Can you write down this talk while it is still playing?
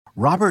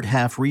Robert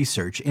Half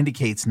research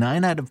indicates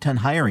 9 out of 10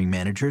 hiring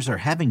managers are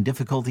having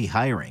difficulty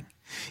hiring.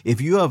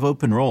 If you have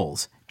open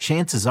roles,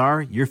 chances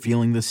are you're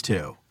feeling this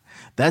too.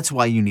 That's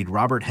why you need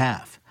Robert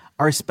Half.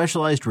 Our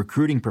specialized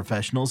recruiting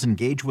professionals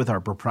engage with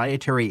our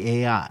proprietary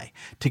AI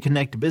to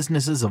connect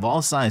businesses of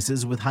all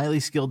sizes with highly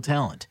skilled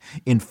talent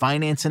in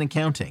finance and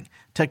accounting,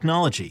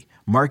 technology,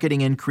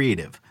 marketing and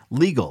creative,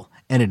 legal,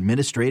 and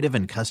administrative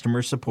and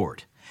customer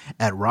support.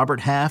 At Robert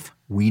Half,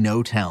 we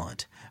know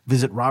talent.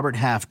 Visit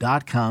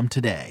roberthalf.com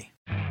today.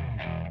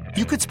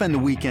 You could spend the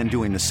weekend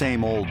doing the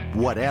same old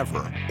whatever,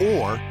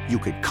 or you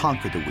could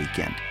conquer the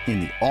weekend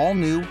in the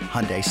all-new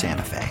Hyundai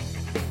Santa Fe.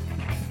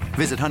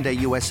 Visit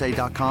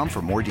HyundaiUSA.com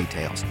for more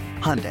details.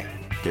 Hyundai,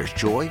 there's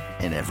joy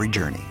in every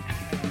journey.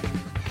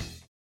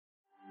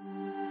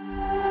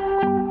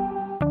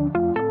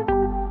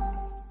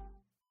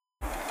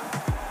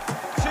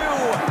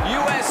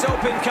 U.S.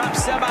 Open Cup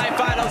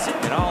semifinals,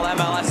 an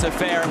all-MLS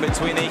affair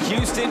between the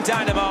Houston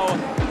Dynamo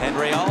and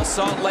Real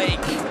Salt Lake.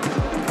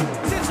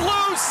 It's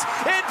loose,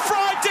 in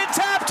front, and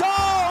tapped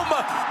home!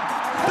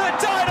 The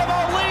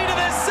Dynamo lead in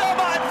the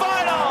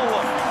semifinal!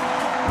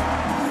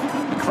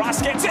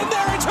 Cross gets in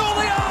there, and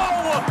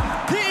Julio!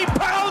 He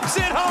pounds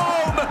it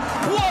home!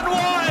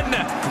 1-1!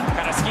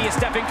 Karaski is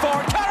stepping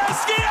forward,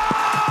 Karaski!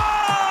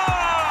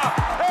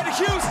 And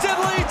Houston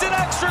leads in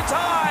extra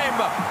time!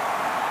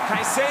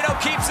 Caicedo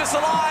keeps us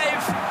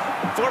alive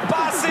for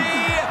Bassi.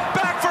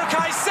 Back for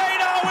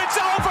Caicedo. It's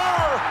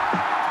over.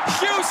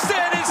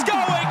 Houston is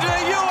going to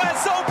the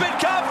U.S. Open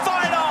Cup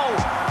final.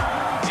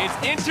 It's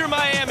Inter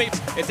Miami.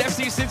 It's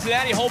FC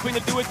Cincinnati hoping to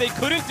do what they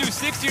couldn't do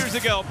 6 years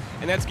ago,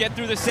 and that's get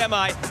through the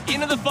semi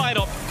into the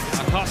final.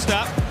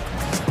 Acosta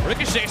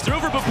ricochets through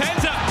for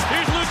Bupenza.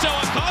 Here's Lucho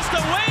Acosta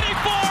waiting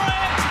for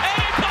it, and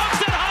he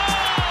pumps it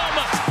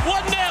home.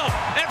 1-0.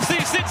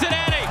 FC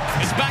Cincinnati.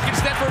 It's back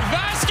instead for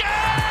Vasquez.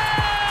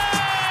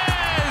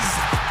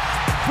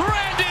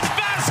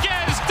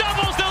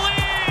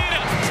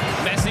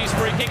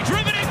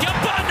 Driven in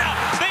Campana.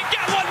 They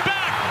get one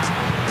back.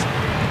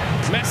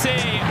 Messi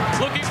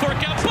looking for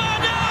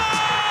Campana.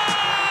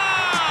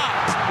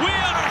 We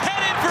are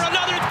headed for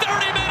another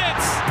 30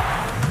 minutes.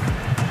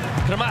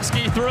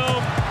 Kramaski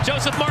through.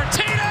 Joseph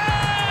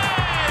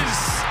Martinez.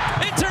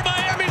 Inter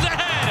Miami's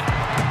ahead.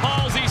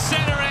 Halsey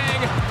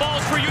centering.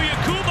 Falls for Yuya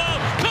Kubo.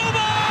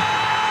 Kubo!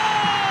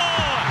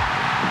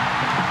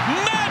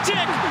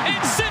 Magic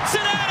in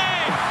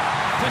Cincinnati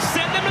to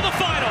send them to the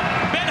final.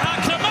 Benha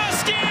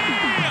Kramaski.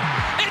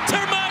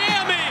 Inter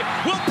Miami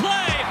will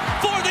play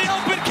for the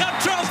Open Cup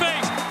trophy.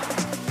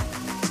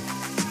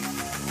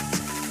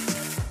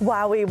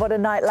 Wowie, what a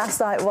night last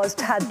night was.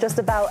 Had just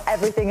about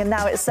everything, and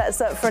now it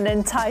sets up for an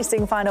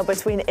enticing final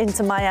between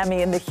Inter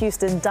Miami and the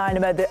Houston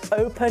Dynamo, the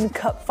Open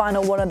Cup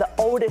final, one of the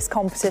oldest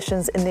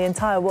competitions in the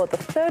entire world. The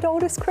third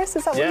oldest, Chris?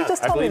 Is that what you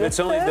just told me? I believe it's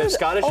only the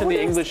Scottish and the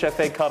English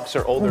FA Cups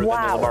are older than the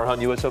Lamar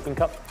Hunt US Open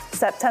Cup.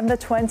 September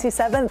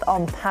 27th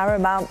on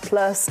Paramount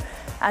Plus.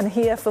 And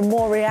here for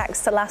more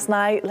reacts to last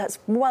night, let's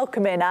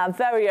welcome in our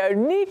very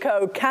own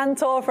Nico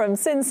Cantor from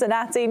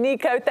Cincinnati.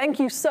 Nico, thank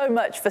you so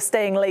much for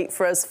staying late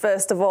for us,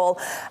 first of all.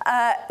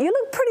 You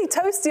look pretty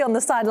toasty on the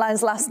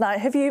sidelines last night.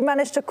 Have you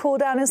managed to cool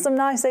down in some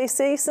nice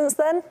AC since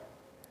then?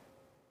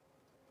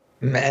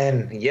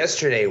 Man,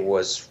 yesterday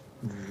was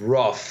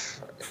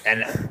rough.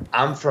 And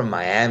I'm from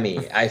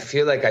Miami. I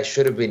feel like I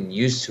should have been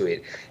used to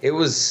it. It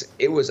was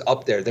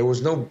up there. There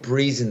was no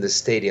breeze in the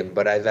stadium,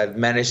 but I've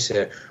managed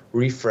to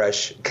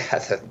refresh.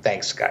 God,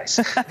 thanks, guys.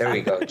 There we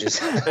go.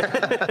 Just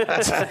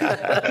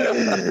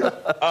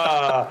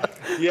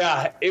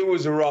yeah, it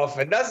was rough,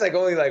 and that's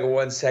only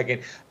 1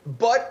 second.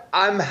 But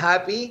I'm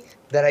happy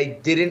that I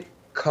didn't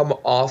come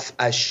off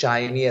as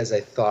shiny as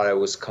I thought I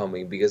was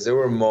coming, because there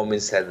were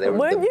moments that there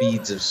were the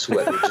beads of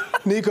sweat.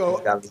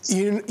 Nico,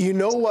 you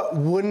know what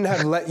wouldn't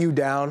have let you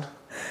down?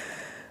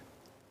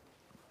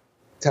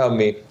 Tell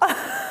me.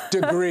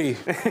 Degree. You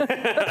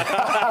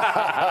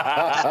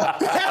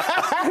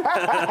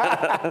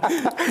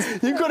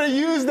could have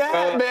used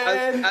that,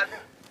 man.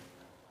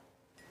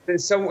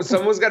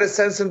 Someone's got to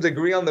send some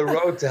degree on the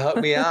road to help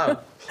me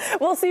out.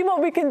 We'll see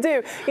what we can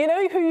do. You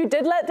know who you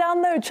did let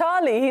down, though?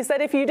 Charlie. He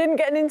said if you didn't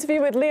get an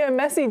interview with Leo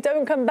Messi,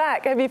 don't come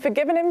back. Have you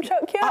forgiven him,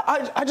 Chuck, yet?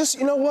 I just,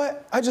 you know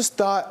what? I just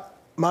thought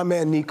my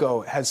man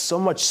Nico has so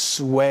much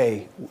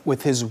sway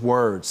with his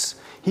words.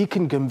 He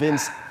can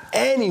convince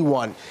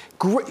anyone.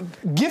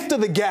 Gift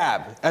of the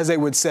gab, as they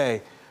would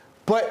say.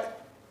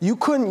 But you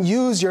couldn't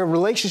use your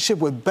relationship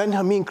with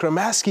Benjamin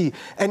Kramaski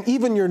and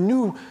even your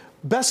new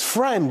best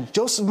friend,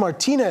 Joseph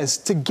Martinez,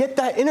 to get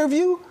that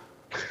interview?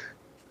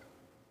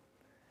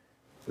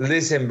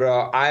 Listen,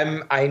 bro,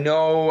 I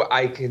know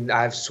I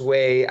have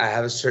sway, I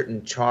have a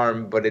certain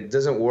charm, but it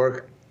doesn't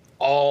work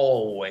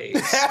always.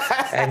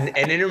 and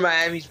Inter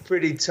Miami's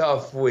pretty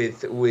tough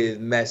with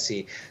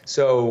Messi.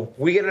 So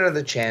we get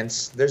another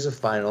chance. There's a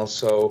final,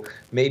 so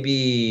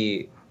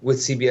maybe with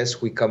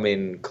CBS we come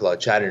in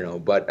clutch. I don't know,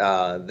 but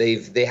they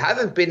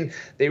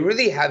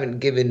really haven't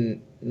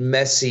given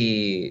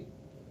Messi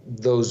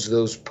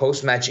those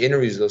post-match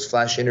interviews, those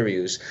flash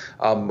interviews,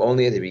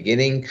 only at the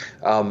beginning.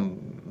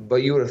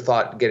 but you would have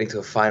thought getting to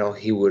a final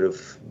he would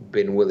have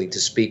been willing to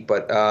speak.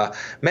 But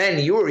man,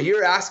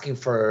 you're asking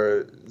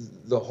for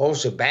the whole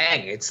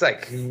shebang. It's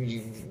like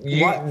you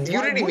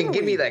didn't even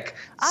give me like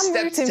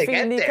steps to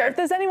get Nico. there. If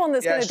there's anyone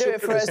that's going to do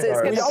it for us,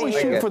 it's going to be you. Always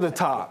shoot for the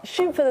top.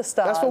 Shoot for the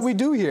stars. That's what we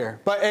do here.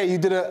 But hey, you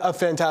did a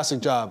fantastic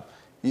job.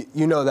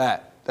 You know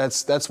that.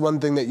 That's one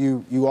thing that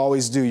you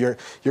always do.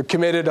 You're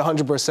committed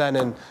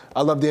 100%, and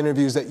I love the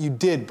interviews that you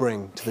did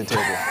bring to the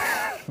table.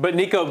 But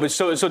Nico,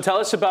 so tell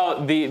us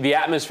about the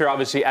atmosphere.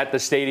 Obviously at the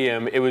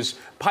stadium, it was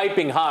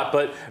piping hot,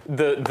 but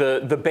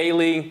the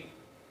Bailey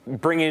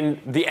bringing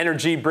the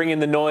energy, bringing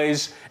the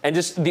noise, and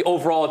just the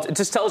overall.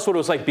 Just tell us what it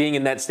was like being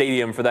in that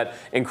stadium for that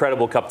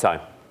incredible cup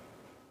time.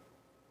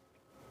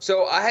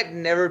 So I had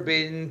never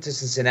been to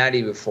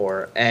Cincinnati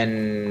before,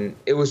 and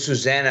it was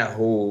Susanna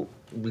who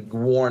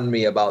warned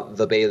me about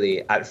the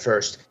Bailey at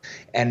first,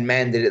 and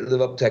man, did it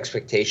live up to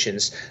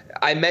expectations.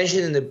 I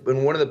mentioned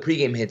in one of the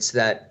pregame hits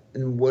that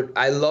what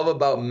I love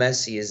about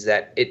Messi is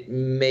that it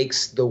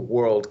makes the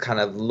world kind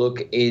of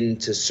look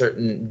into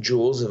certain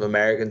jewels of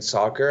American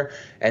soccer,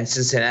 and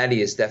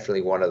Cincinnati is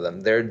definitely one of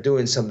them. They're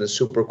doing something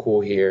super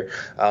cool here.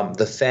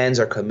 The fans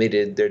are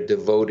committed. They're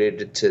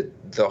devoted to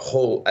the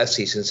whole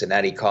FC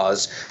Cincinnati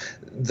cause.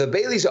 The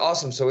Bailey's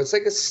awesome. So it's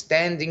like a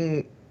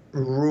standing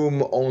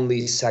room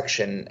only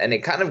section, and it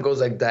kind of goes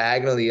like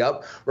diagonally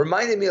up.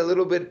 Reminded me a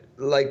little bit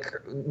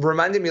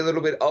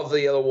of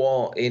the yellow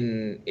wall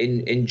in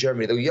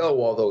Germany. The yellow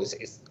wall though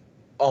is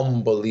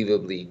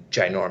unbelievably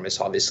ginormous,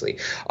 obviously,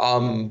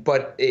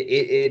 but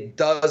it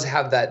does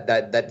have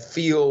that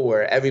feel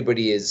where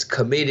everybody is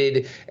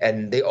committed,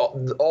 and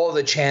all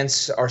the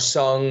chants are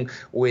sung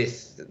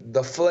with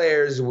the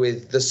flares,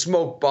 with the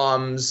smoke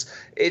bombs.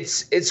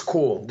 It's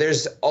cool.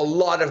 There's a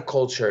lot of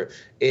culture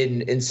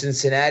in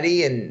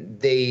Cincinnati, and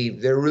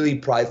they're really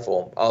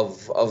prideful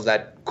of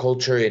that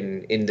culture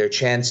in their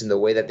chants and the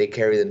way that they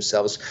carry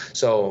themselves.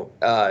 So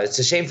it's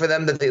a shame for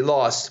them that they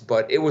lost,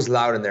 but it was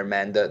loud in there,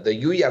 man. The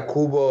Yuya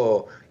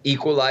Kubo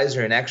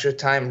equalizer in extra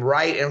time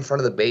right in front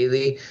of the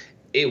Bailey,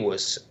 it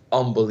was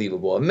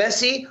unbelievable.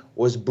 Messi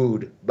was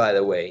booed, by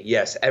the way.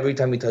 Yes, every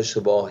time he touched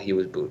the ball, he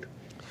was booed.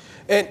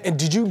 And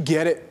did you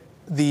get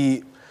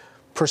the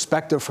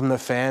perspective from the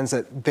fans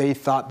that they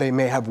thought they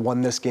may have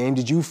won this game?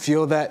 Did you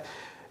feel that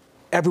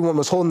everyone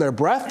was holding their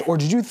breath, or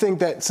did you think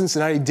that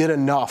Cincinnati did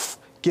enough,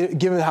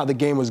 given how the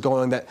game was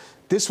going, that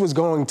this was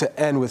going to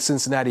end with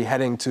Cincinnati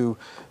heading to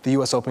the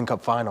U.S. Open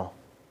Cup final?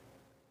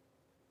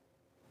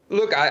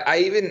 Look,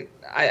 I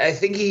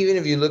think even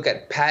if you look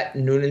at Pat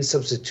Noonan's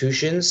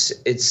substitutions,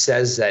 it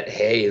says that,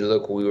 hey,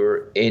 look, we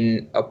were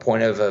in a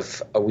point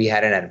of we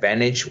had an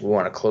advantage. We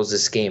want to close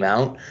this game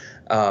out.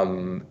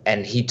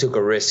 And he took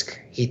a risk.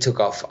 He took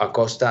off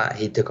Acosta,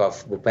 he took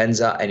off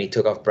Bupenza, and he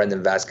took off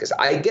Brendan Vasquez.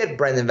 I get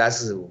Brendan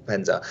Vasquez and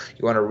Bupenza.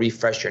 You want to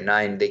refresh your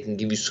nine, they can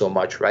give you so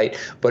much, right?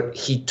 But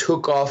he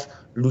took off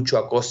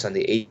Lucho Acosta in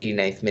the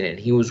 89th minute.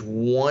 He was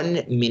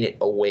 1 minute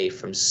away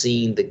from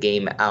seeing the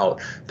game out,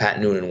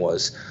 Pat Noonan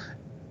was.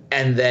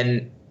 And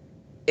then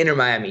Inter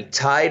Miami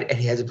tied, and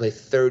he had to play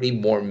 30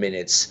 more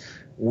minutes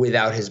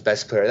without his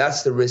best player.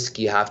 That's the risk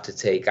you have to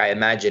take. I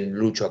imagine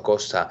Lucho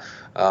Acosta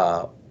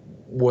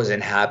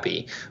wasn't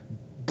happy.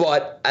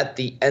 But at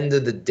the end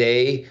of the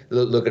day,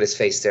 look at his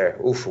face there.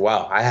 Oof,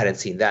 wow, I hadn't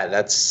seen that.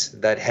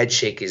 That head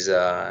shake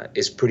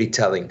is pretty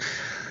telling.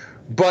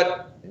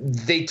 But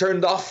they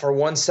turned off for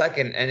 1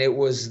 second, and it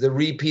was the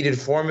repeated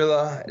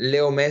formula,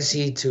 Leo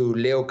Messi to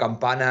Leo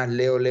Campana,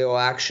 Leo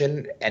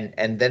action,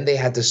 and then they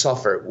had to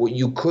suffer. What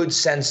you could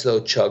sense, though,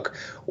 Chuck,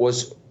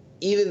 was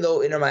even though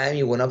Inter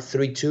Miami went up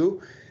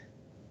 3-2,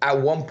 at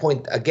one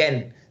point,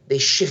 again, they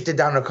shifted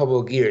down a couple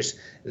of gears.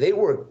 They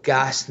were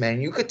gassed,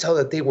 man. You could tell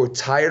that they were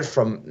tired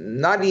from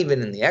not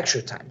even in the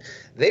extra time.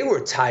 They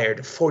were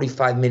tired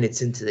 45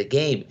 minutes into the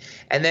game.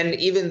 And then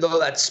even though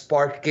that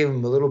spark gave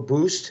them a little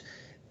boost,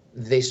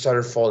 they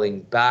started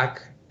falling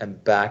back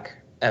and back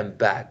and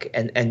back.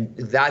 And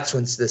that's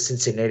when the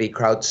Cincinnati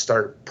crowd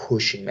started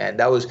pushing, man.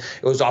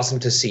 It was awesome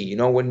to see. You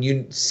know, when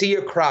you see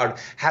a crowd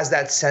has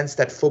that sense,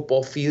 that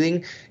football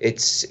feeling,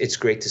 it's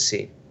great to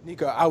see.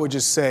 Nico, I would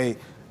just say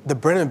the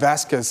Brendan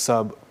Vasquez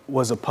sub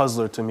was a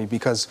puzzler to me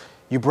because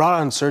you brought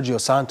on Sergio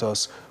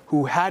Santos,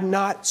 who had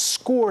not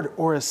scored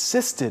or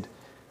assisted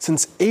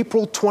since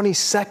April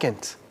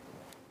 22nd.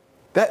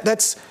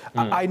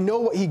 I know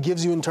what he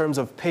gives you in terms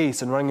of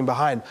pace and running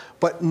behind,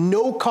 but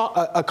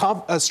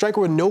a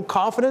striker with no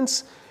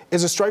confidence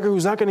is a striker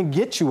who's not going to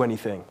get you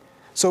anything.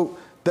 So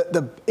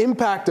the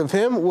impact of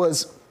him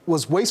was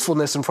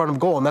wastefulness in front of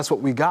goal, and that's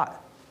what we got.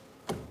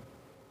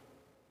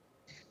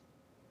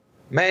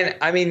 Man,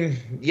 I mean,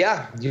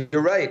 yeah, you're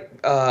right.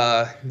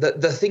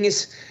 The thing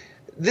is,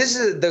 this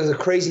is the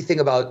crazy thing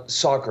about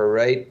soccer,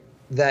 right?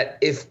 That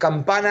if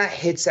Campana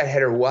hits that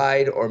header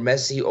wide or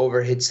Messi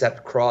overhits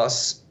that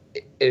cross,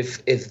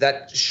 if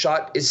that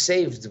shot is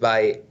saved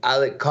by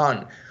Alec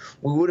Khan,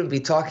 we wouldn't be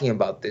talking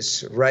about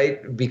this,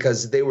 right?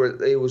 Because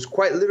it was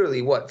quite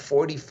literally,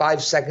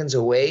 45 seconds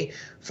away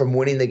from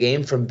winning the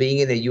game, from being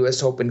in a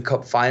U.S. Open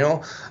Cup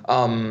final.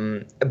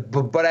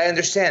 But I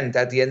understand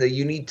that at the end that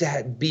you need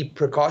to be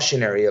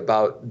precautionary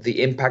about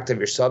the impact of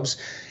your subs,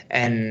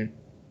 and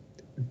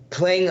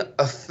playing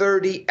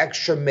 30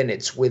 extra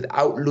minutes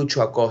without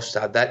Lucho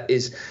Acosta,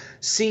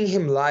 seeing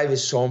him live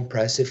is so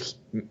impressive.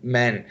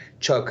 Man,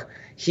 Chuck,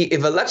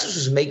 if Alexis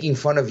was making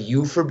fun of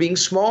you for being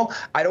small,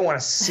 I don't want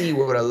to see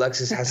what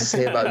Alexis has to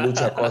say about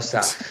Lucho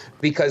Acosta,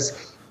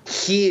 because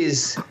he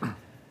is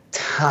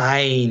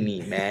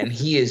tiny, man.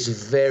 He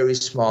is very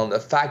small. And the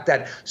fact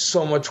that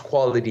so much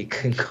quality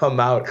can come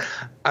out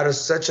of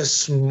such a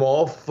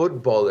small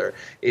footballer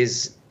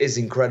is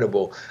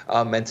incredible.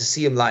 And to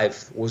see him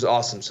live was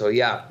awesome. So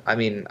yeah, I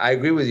mean, I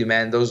agree with you,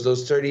 man.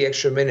 Those 30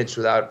 extra minutes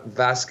without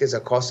Vasquez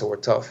Acosta were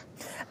tough.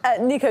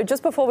 Nico,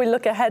 just before we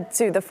look ahead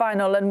to the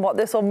final and what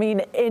this will mean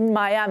in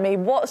Miami,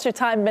 what's your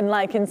time been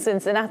like in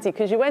Cincinnati?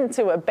 Because you went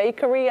to a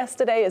bakery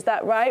yesterday, is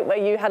that right? Where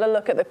you had a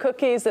look at the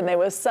cookies and they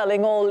were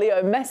selling all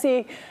Leo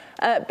Messi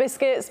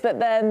biscuits, but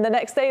then the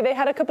next day they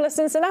had a couple of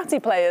Cincinnati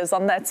players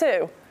on there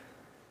too.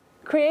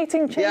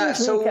 Creating change, Yeah,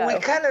 so Nico. we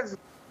kind of...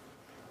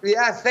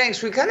 Yeah,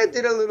 thanks. We kind of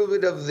did a little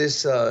bit of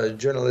this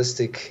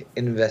journalistic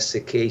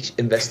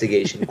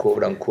investigation,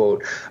 quote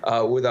unquote,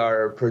 with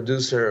our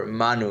producer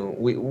Manu.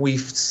 We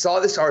saw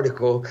this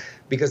article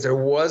because there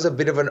was a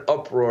bit of an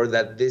uproar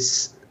that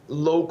this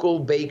local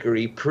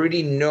bakery,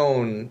 pretty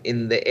known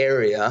in the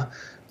area,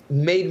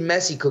 made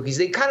Messi cookies.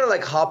 They kind of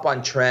like hop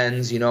on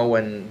trends,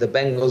 when the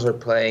Bengals are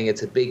playing,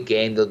 it's a big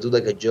game. They'll do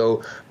like a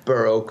Joe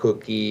Burrow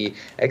cookie,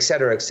 et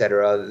cetera, et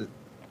cetera.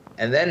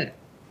 And then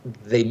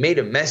they made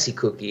a Messi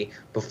cookie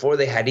before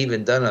they had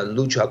even done a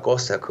Lucho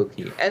Acosta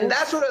cookie. And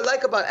that's what I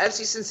like about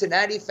FC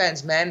Cincinnati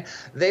fans, man.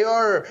 They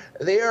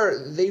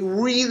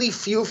really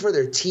feel for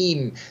their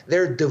team.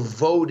 They're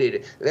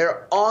devoted.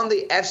 They're on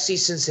the FC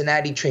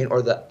Cincinnati train,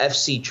 or the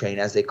FC train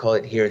as they call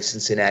it here in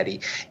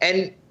Cincinnati.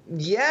 And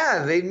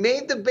yeah, they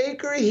made the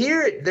bakery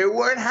hear it. They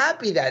weren't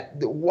happy that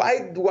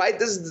why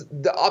does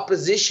the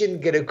opposition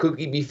get a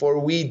cookie before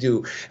we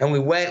do? And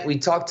we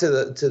talked to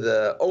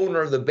the owner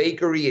of the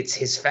bakery. It's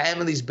his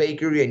family's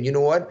bakery, and you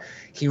know what?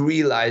 He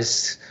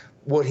realized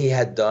what he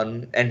had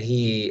done, and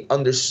he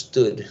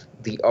understood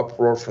the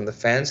uproar from the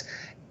fans.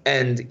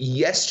 And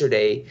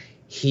yesterday,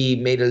 he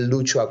made a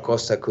Lucho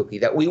Acosta cookie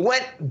that we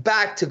went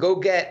back to go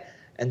get.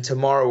 And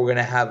tomorrow we're going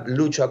to have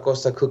Lucho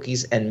Acosta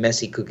cookies and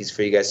Messi cookies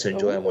for you guys to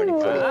enjoy on Morning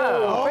Footy.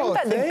 Bring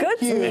back the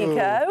goods,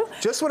 Nico.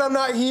 Just when I'm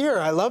not here.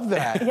 I love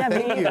that. Yeah,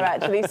 me either,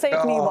 actually.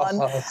 Save me one.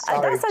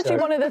 That's actually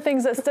one of the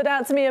things that stood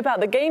out to me about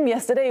the game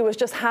yesterday, was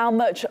just how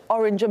much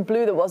orange and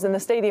blue there was in the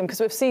stadium.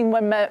 Because we've seen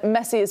when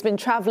Messi has been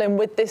traveling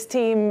with this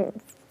team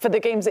for the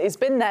games that he's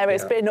been there,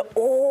 it's been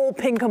all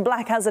pink and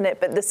black, hasn't it?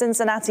 But the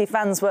Cincinnati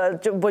fans were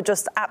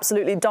just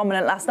absolutely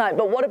dominant last night.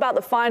 But what about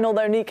the final,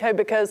 though, Nico?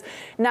 Because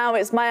now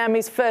it's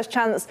Miami's first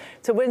chance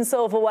to win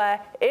silverware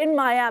in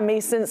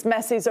Miami since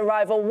Messi's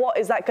arrival. What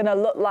is that going to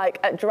look like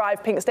at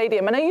Drive Pink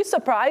Stadium? And are you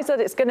surprised that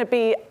it's going to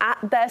be at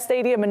their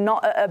stadium and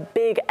not at a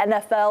big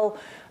NFL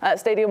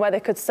stadium where they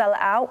could sell it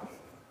out?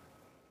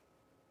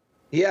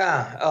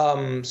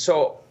 Yeah,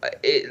 so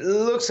it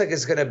looks like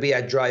it's going to be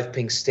at Drive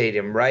Pink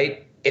Stadium,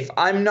 right? If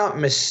I'm not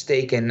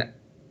mistaken,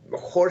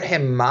 Jorge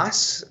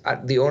Mas,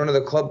 the owner of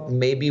the club,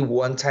 maybe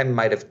one time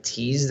might have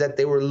teased that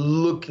they were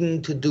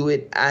looking to do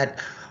it at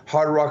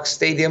Hard Rock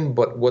Stadium,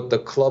 but what the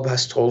club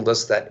has told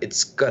us that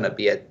it's going to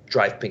be at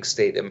Drive Pink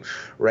Stadium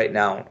right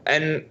now.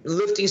 And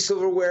lifting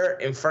silverware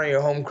in front of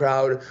your home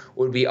crowd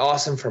would be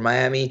awesome for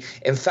Miami.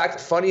 In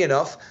fact, funny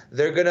enough,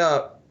 they're going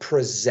to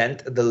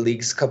present the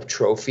Leagues Cup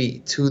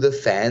trophy to the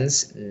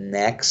fans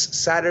next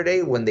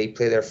Saturday when they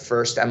play their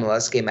first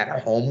MLS game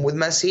at home with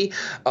Messi.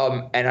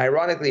 And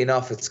ironically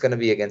enough, it's going to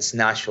be against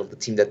Nashville, the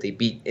team that they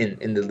beat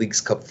in the Leagues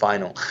Cup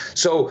final.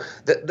 So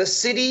the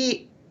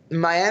city,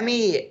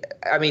 Miami,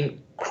 I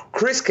mean,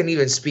 Chris can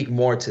even speak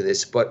more to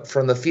this, but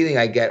from the feeling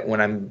I get when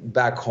I'm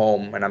back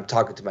home and I'm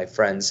talking to my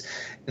friends,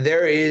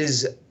 there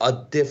is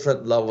a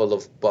different level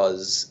of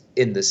buzz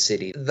in the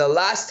city. The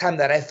last time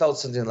that I felt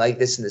something like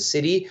this in the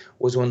city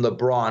was when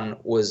LeBron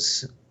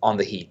was on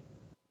the Heat.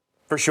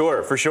 For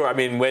sure. I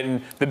mean,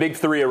 when the big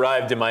three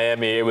arrived in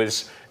Miami, it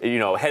was,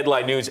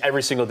 headline news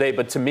every single day.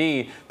 But to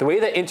me, the way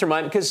that Inter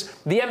Miami, because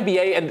the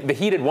NBA and the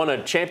Heat had won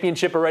a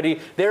championship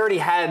already, they already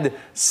had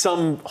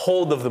some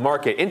hold of the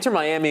market. Inter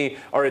Miami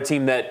are a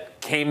team that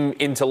came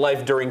into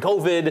life during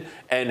COVID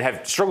and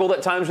have struggled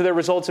at times with their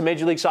results in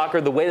Major League Soccer,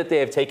 the way that they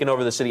have taken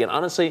over the city. And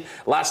honestly,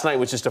 last night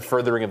was just a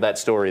furthering of that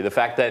story. The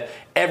fact that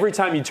every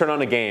time you turn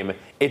on a game,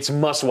 it's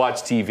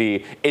must-watch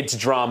TV, it's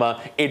drama,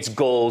 it's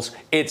goals,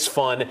 it's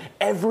fun.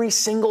 Every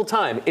single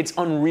time. It's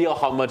unreal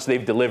how much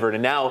they've delivered.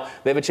 And now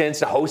they have a chance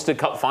to host a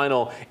cup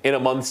final in a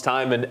month's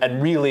time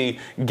and really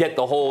get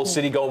the whole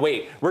city going,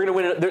 wait, we're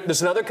going to win.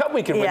 There's another cup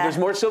we can win. There's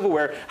more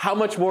silverware. How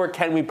much more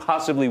can we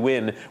possibly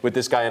win with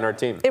this guy on our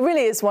team? It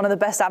really is one of the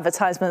best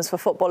advertisements for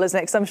football, isn't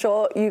it? Because I'm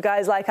sure you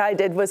guys, like I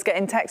did, was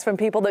getting texts from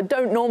people that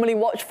don't normally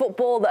watch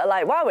football that are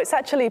like, wow, it's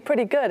actually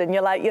pretty good. And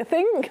you're like, you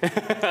think?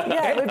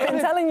 Yeah, we've been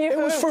telling you. It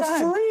was for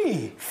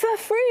free. For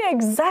free,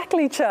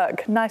 exactly,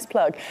 Chuck. Nice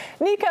plug.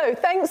 Nico,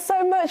 thanks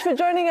so much for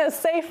joining us.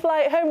 Safe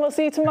flight home. We'll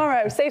see you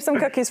tomorrow. Save some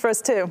cookies for us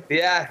too.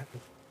 Yeah.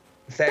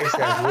 Thanks,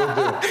 guys.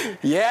 We'll do.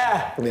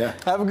 Yeah.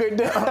 Have a good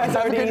day.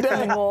 Have a good day.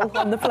 Them all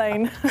on the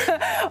plane.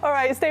 All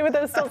right, stay with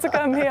us. Still to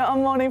come here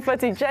on Morning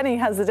Footy. Jenny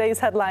has the day's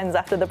headlines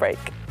after the break.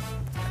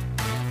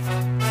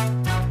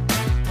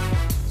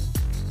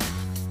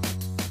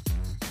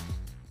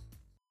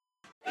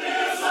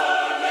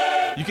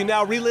 You can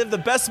now relive the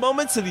best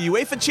moments of the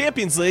UEFA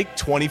Champions League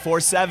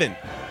 24/7.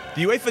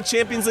 The UEFA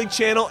Champions League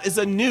channel is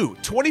a new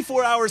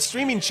 24-hour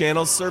streaming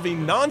channel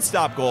serving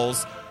non-stop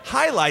goals,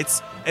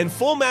 highlights, and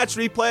full match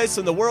replays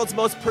from the world's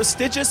most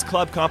prestigious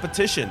club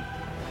competition.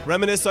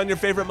 Reminisce on your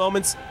favorite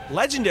moments,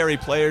 legendary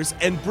players,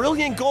 and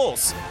brilliant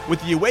goals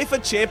with the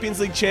UEFA Champions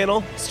League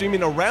channel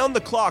streaming around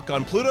the clock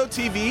on Pluto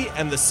TV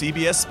and the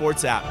CBS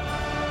Sports app.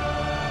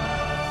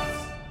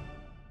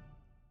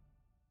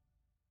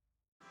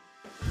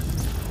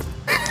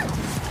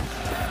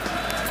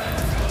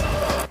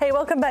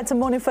 Welcome back to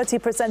Morning Footy,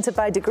 presented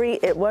by Degree.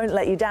 It won't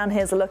let you down.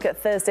 Here's a look at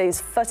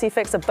Thursday's Footy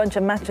Fix, a bunch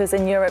of matches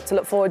in Europe to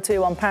look forward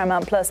to on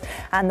Paramount Plus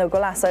and the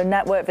Golasso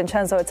Network.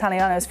 Vincenzo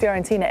Italiano's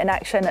Fiorentina in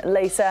action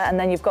later, and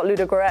then you've got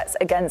Ludogorets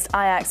against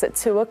Ajax at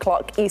 2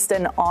 o'clock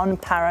Eastern on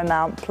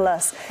Paramount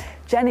Plus.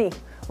 Jenny,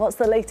 what's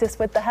the latest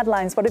with the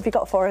headlines? What have you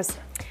got for us?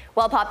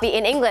 Well, Poppy,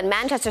 in England,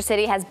 Manchester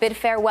City has bid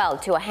farewell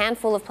to a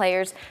handful of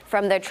players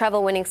from their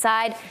treble-winning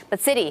side, but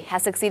City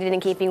has succeeded in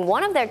keeping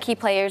one of their key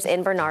players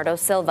in Bernardo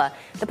Silva.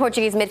 The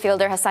Portuguese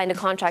midfielder has signed a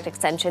contract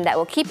extension that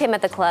will keep him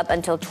at the club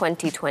until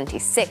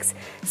 2026.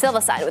 Silva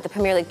signed with the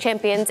Premier League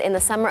champions in the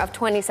summer of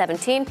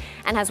 2017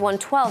 and has won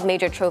 12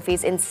 major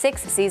trophies in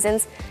 6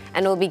 seasons,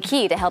 and will be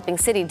key to helping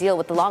City deal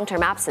with the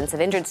long-term absence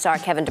of injured star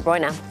Kevin De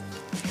Bruyne.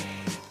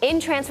 In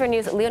transfer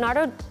news,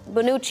 Leonardo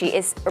Bonucci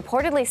is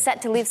reportedly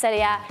set to leave Serie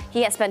A.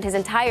 He has spent his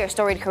entire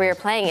storied career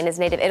playing in his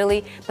native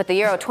Italy, but the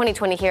Euro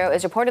 2020 hero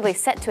is reportedly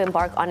set to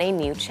embark on a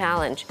new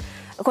challenge.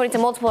 According to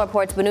multiple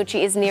reports,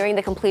 Bonucci is nearing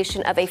the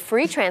completion of a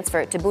free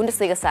transfer to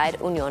Bundesliga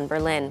side Union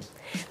Berlin.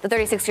 The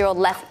 36-year-old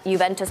left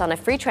Juventus on a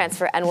free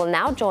transfer and will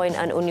now join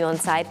an Union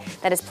side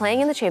that is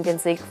playing in the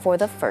Champions League for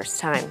the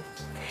first time.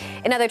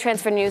 In other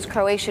transfer news,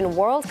 Croatian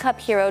World Cup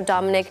hero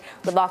Dominik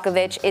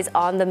Livakovic is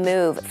on the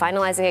move,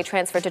 finalizing a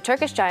transfer to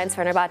Turkish giants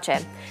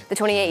Fenerbahce. The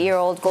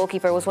 28-year-old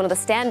goalkeeper was one of the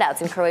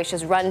standouts in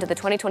Croatia's run to the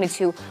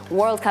 2022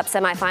 World Cup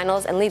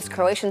semifinals and leaves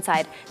Croatian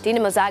side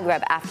Dinamo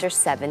Zagreb after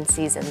 7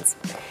 seasons.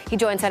 He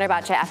joined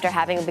Fenerbahce after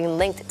having been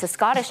linked to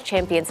Scottish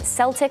champions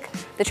Celtic.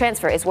 The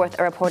transfer is worth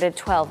a reported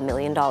 $12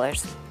 million.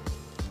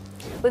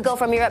 We go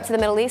from Europe to the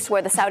Middle East,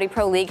 where the Saudi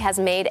Pro League has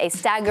made a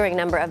staggering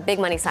number of big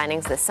money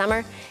signings this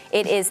summer.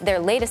 It is their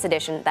latest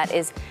edition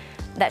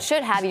that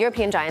should have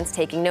European giants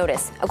taking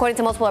notice. According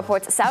to multiple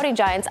reports, Saudi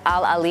giants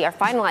Al Ahly are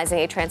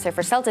finalizing a transfer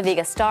for Celta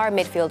Vigo star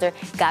midfielder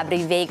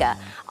Gabri Veiga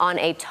on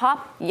a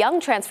top young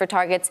transfer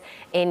targets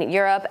in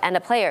Europe and a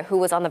player who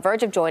was on the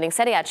verge of joining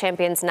Serie A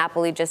champions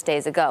Napoli just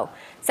days ago.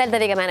 Celta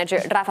Vigo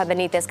manager Rafa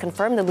Benitez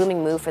confirmed the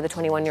looming move for the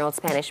 21-year-old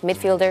Spanish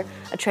midfielder,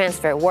 a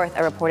transfer worth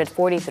a reported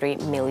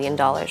 $43 million.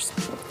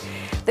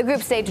 The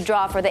group stage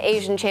draw for the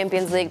Asian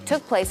Champions League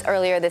took place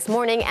earlier this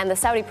morning, and the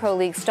Saudi Pro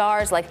League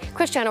stars like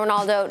Cristiano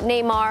Ronaldo,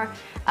 Neymar,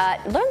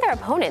 learned their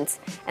opponents,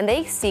 and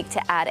they seek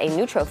to add a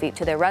new trophy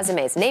to their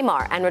resumes.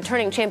 Neymar and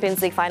returning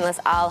Champions League finalist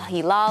Al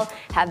Hilal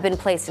have been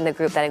placed in the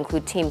group that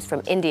include teams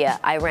from India,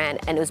 Iran,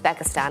 and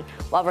Uzbekistan,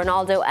 while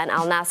Ronaldo and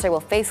Al Nassr will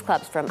face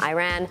clubs from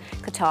Iran,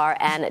 Qatar,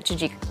 and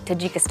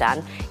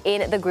Tajikistan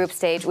in the group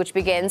stage, which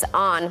begins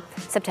on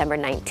September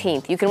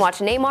 19th. You can watch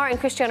Neymar and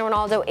Cristiano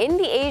Ronaldo in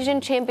the Asian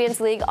Champions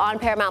League on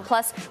Paramount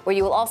Plus, where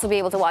you will also be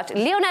able to watch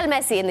Lionel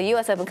Messi in the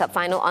US Open Cup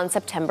final on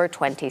September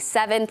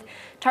 27th.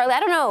 Charlie,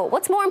 I don't know,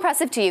 what's more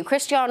impressive to you,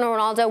 Cristiano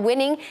Ronaldo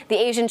winning the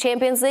Asian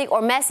Champions League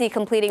or Messi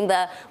completing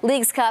the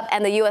Leagues Cup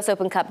and the US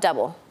Open Cup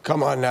double?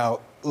 Come on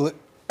now.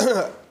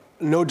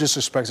 No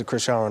disrespect to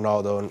Cristiano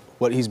Ronaldo and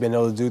what he's been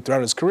able to do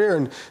throughout his career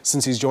and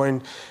since he's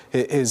joined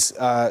his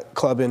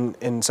club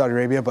in Saudi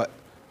Arabia, but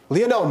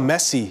Lionel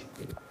Messi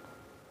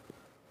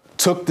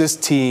took this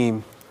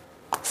team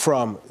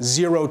from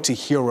 0 to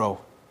hero.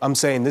 I'm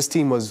saying this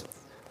team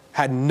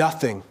had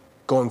nothing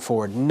going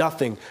forward,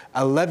 nothing.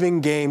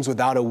 11 games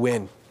without a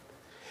win.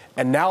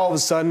 And now all of a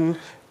sudden,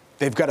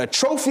 they've got a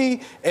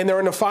trophy and they're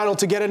in the final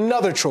to get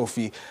another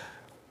trophy.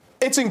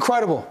 It's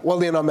incredible what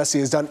Lionel Messi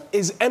has done.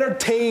 Is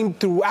entertained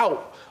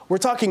throughout. We're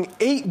talking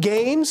 8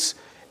 games,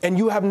 and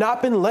you have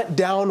not been let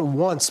down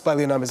once by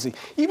Lionel Messi.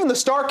 Even the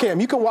star cam,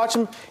 you can watch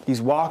him.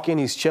 He's walking,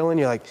 he's chilling.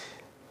 You're like,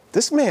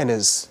 this man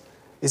does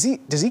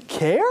he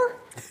care?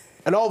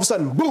 And all of a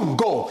sudden, boom,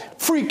 goal,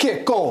 free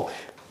kick, goal,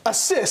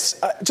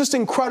 assist, just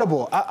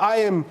incredible.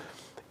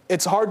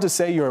 It's hard to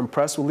say you're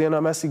impressed with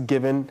Lionel Messi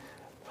given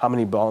how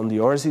many Ballon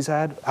d'Ors he's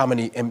had, how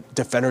many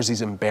defenders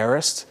he's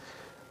embarrassed.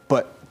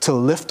 But to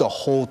lift a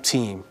whole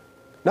team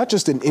not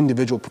just an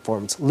individual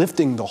performance,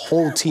 lifting the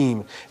whole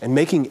team and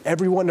making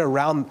everyone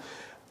around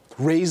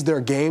raise their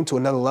game to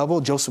another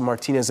level. Joseph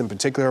Martinez in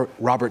particular,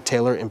 Robert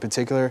Taylor in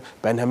particular,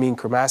 Benjamin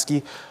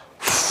Kramaski.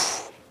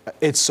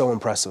 It's so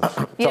impressive.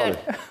 Charlie,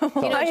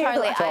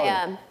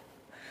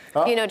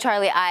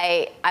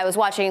 I was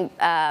watching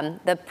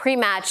the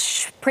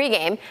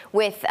pregame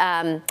with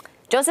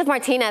Joseph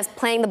Martinez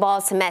playing the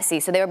balls to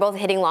Messi. So they were both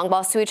hitting long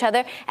balls to each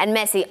other, and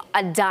Messi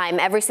a dime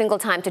every single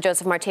time to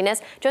Joseph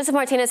Martinez. Joseph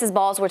Martinez's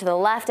balls were to the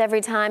left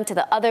every time, to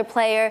the other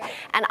player.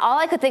 And all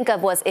I could think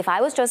of was, if I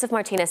was Joseph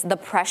Martinez, the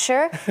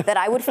pressure that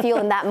I would feel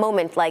in that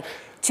moment, like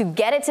to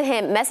get it to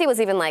him. Messi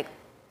was even like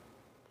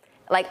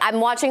I'm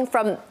watching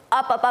from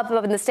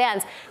up in the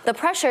stands, the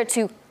pressure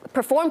to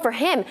perform for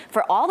him,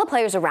 for all the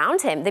players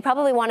around him. They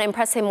probably want to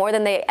impress him more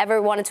than they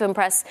ever wanted to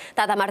impress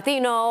Tata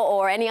Martino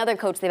or any other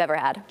coach they've ever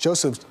had.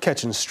 Joseph's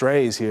catching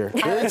strays here.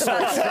 He took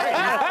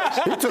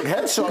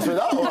headshots with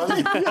that one.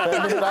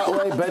 Bending it that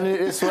way, bending it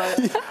this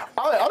way.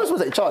 I just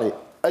want to say, Charlie,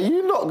 are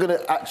you not going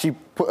to actually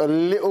put a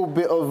little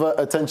bit of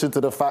attention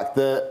to the fact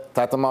that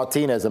Tata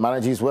Martinez, the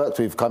manager he's worked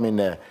with, come in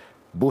there,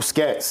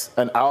 Busquets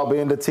and Alba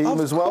in the team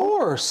as well? Of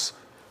course.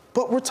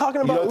 But we're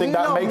talking about You don't think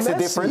that makes Messi. a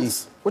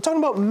difference? We're talking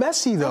about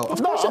Messi, though.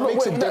 Of course it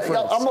makes a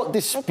difference.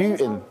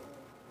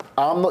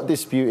 I'm not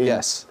disputing.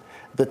 Yes.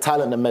 The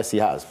talent that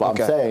Messi has. But I'm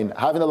saying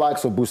having the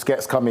likes of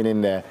Busquets coming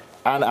in there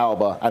and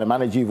Alba and the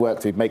manager you've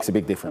worked with makes a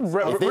big difference.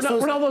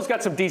 Ronaldo's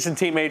got some decent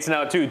teammates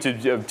now, too,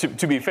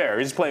 to be fair.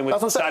 He's playing with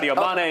Sadio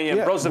Mane and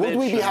Brozovic. Would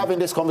we be having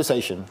this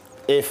conversation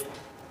if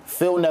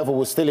Phil Neville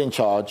was still in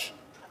charge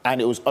and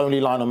it was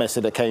only Lionel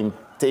Messi that came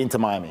to Inter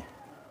Miami?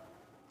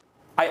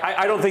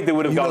 I don't think they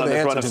would have gone on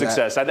this run of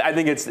success. I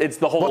think it's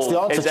the whole. What's the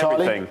answer, it's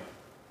Charlie? everything.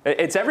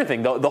 It's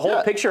everything. The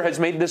whole picture has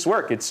made this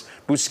work. It's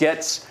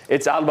Busquets,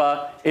 it's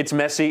Alba, it's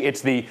Messi,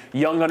 it's the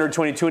young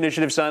under-22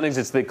 initiative signings,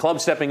 it's the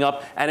club stepping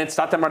up, and it's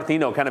Tata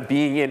Martino kind of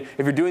being in.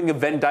 If you're doing a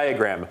Venn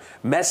diagram,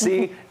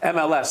 Messi,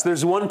 MLS,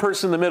 there's one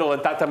person in the middle,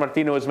 and Tata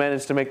Martino has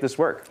managed to make this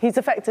work. He's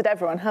affected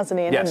everyone, hasn't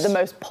he? In the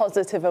most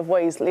positive of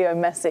ways, Leo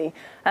Messi.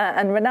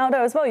 And Ronaldo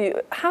as well.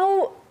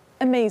 How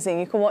amazing.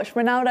 You can watch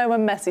Ronaldo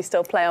and Messi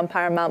still play on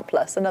Paramount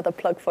Plus. Another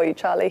plug for you,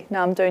 Charlie.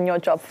 Now I'm doing your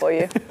job for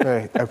you.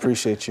 Hey, I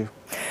appreciate you.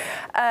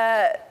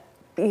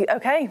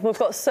 Okay, we've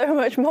got so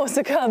much more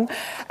to come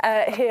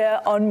here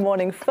on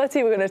Morning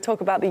Footy. We're going to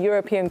talk about the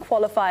European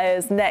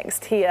qualifiers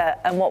next here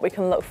and what we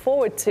can look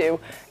forward to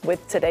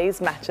with today's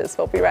matches.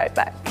 We'll be right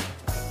back.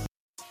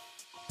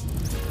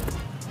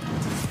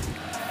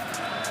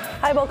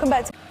 Hi, welcome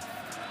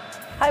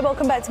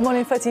back to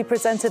Morning Footy,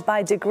 presented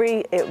by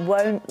Degree. It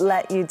won't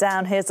let you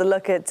down. Here's a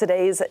look at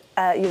today's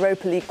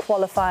Europa League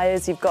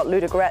qualifiers. You've got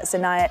Ludogorets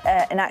in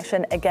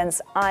action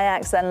against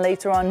Ajax. Then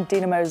later on,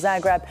 Dinamo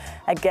Zagreb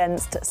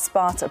against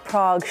Sparta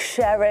Prague.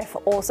 Sheriff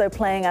also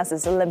playing, as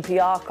is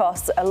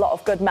Olympiacos. A lot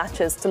of good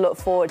matches to look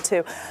forward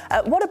to.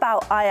 What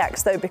about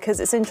Ajax, though?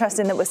 Because it's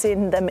interesting that we're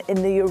seeing them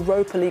in the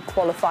Europa League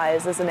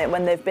qualifiers, isn't it?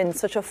 When they've been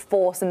such a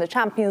force in the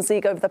Champions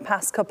League over the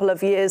past couple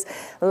of years.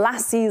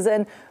 Last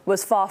season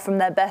was far from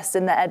their best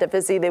in the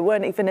Eredivisie. They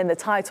weren't even in the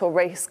title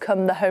race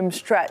come the home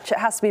stretch. It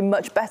has to be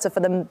much better for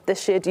them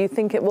this year. Do you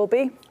think it will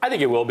be? I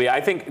think it will be. I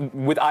think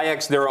with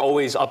Ajax, there are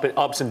always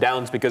ups and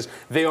downs because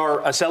they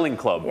are a selling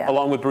club,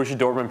 along with Borussia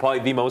Dortmund, probably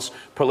the most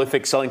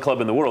prolific selling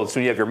club in the world. So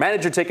you have your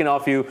manager taken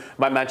off you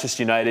by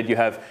Manchester United. You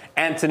have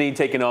Antony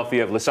taken off you.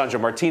 You have Lisandro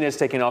Martinez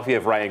taken off you. You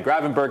have Ryan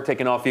Gravenberch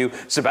taken off you.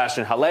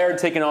 Sebastian Haller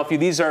taken off you.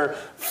 These are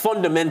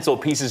fundamental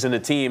pieces in the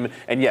team.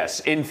 And yes,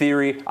 in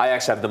theory,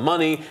 Ajax have the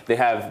money. They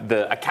have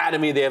the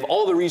academy. They have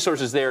all the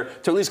resources there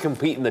to at least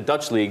compete in the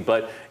Dutch league.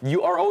 But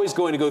you are always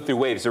going to go through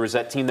waves. There was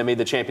that team that made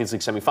the Champions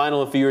League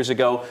semifinal a few years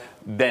ago.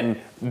 Then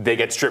they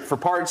get stripped for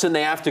parts and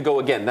they have to go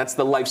again. That's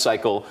the life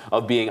cycle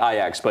of being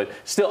Ajax. But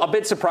still a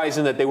bit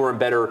surprising that they weren't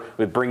better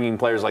with bringing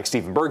players like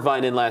Steven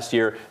Bergwijn in last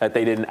year, that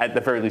they didn't at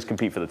the very least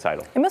compete for the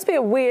title. It must be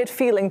a weird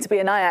feeling to be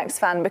an Ajax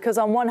fan, because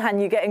on one hand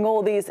you're getting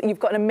all these, you've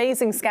got an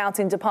amazing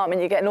scouting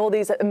department, you're getting all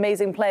these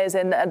amazing players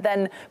in and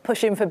then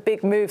pushing for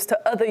big moves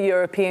to other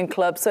European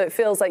clubs. So it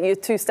feels like you're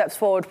 2 steps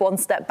forward, 1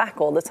 step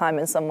back all the time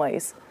in some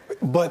ways.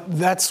 But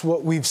that's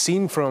what we've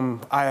seen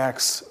from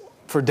Ajax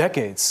for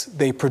decades.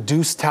 They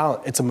produce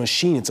talent. It's a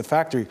machine. It's a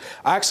factory.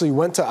 I actually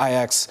went to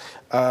Ajax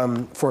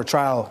for a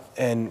trial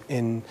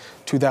in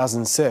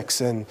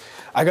 2006, and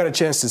I got a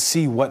chance to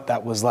see what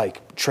that was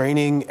like.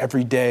 Training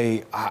every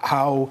day,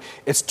 how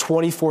it's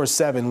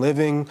 24/7,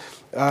 living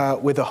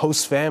with a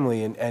host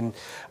family, and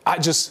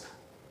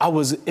I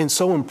was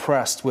so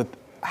impressed with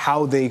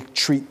how they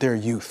treat their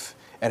youth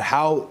and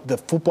how the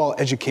football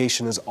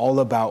education is all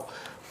about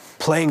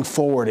playing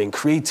forward and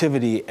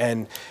creativity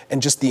and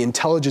just the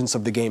intelligence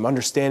of the game,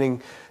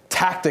 understanding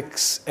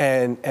tactics,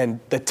 and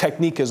the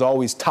technique is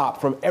always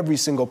top from every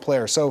single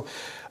player. So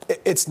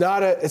it's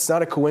not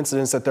a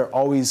coincidence that they're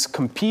always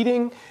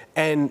competing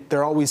and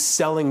they're always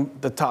selling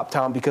the top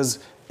talent, because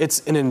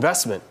it's an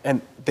investment,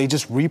 and they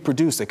just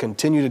reproduce. They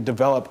continue to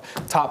develop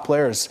top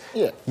players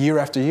year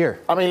after year.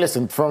 I mean,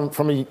 listen, from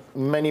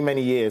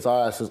many years,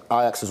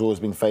 Ajax has always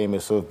been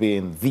famous of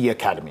being the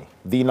academy,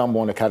 the number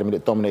one academy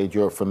that dominated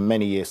Europe for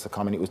many years to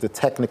come, and it was the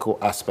technical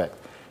aspect.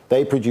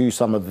 They produce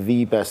some of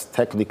the best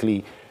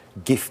technically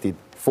gifted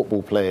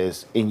football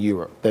players in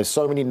Europe. There's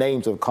so many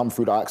names that have come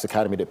through the Ajax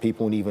Academy that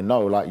people won't even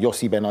know, like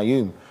Yossi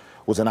Benayoun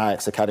was an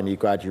Ajax Academy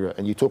graduate,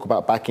 and you talk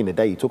about back in the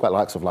day, you talk about the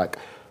likes of like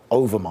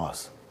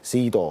Overmars,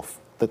 Seedorf,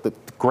 the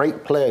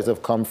great players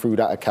have come through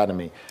that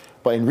academy.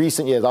 But in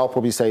recent years, I'll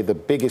probably say the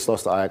biggest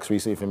loss to Ajax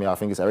recently for me, I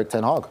think, is Erik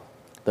ten Hag,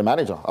 the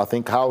manager. I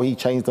think how he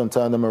changed and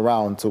turned them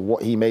around to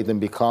what he made them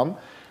become.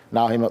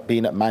 Now him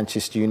being at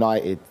Manchester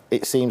United,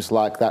 it seems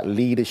like that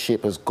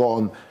leadership has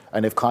gone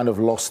and they've kind of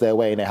lost their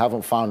way and they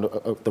haven't found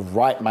the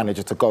right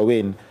manager to go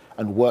in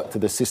and work to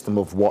the system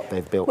of what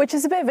they've built. Which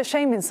is a bit of a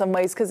shame in some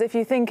ways, because if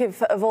you think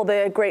of all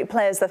the great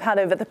players they've had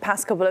over the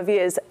past couple of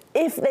years,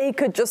 if they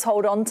could just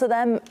hold on to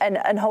them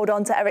and hold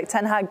on to Erik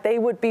ten Hag, they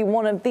would be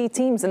one of the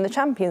teams in the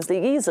Champions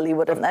League easily,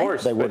 wouldn't they? Of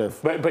course, they would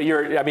have. But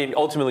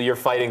ultimately you're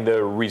fighting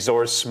the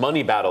resource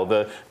money battle.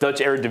 The Dutch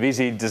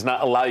Eredivisie does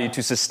not allow you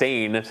to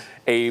sustain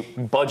a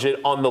budget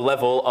on the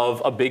level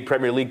of a big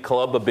Premier League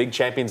club, a big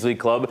Champions League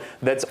club.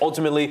 That's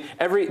ultimately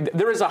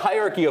there is a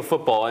hierarchy of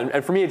football,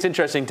 and for me it's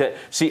interesting to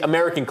see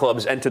American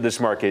clubs enter this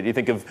market. You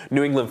think of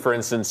New England, for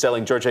instance,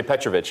 selling Djordje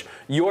Petrovic.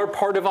 You're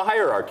part of a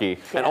hierarchy,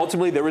 and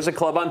ultimately there is a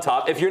club on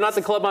top. If you're not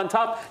the club on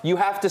top, you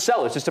have to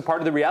sell. It's just a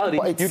part of the reality.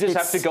 You just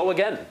have to go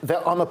again.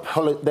 They're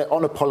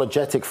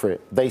unapologetic for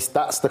it.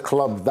 That's the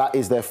club. That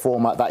is their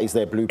format. That is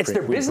their blueprint. It's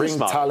their business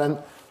model. We bring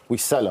talent. We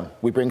sell them.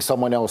 We bring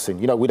someone else in.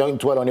 You know, we don't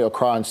dwell on it or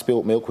cry and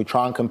spilt milk. We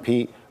try and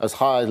compete as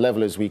high a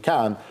level as we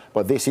can.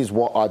 But this is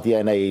what our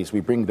DNA is. We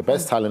bring the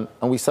best talent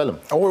and we sell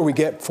them. Or we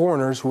get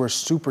foreigners who are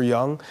super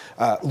young.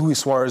 Luis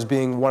Suarez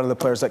being one of the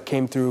players that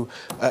came through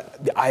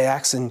the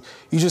Ajax. And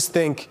you just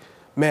think,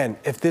 man,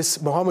 if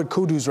this Mohamed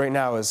Kudus right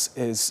now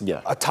is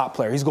a top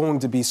player, he's going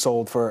to be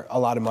sold for a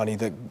lot of money,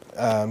 the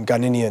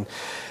Ghanaian.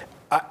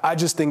 I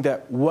just think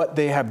that what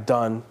they have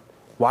done,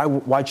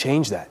 why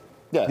change that?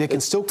 Yeah, they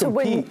can still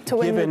compete to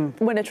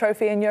win a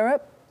trophy in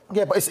Europe.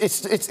 Yeah, but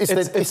it's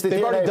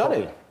they've already done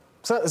it.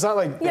 It's not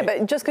like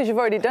but just because you've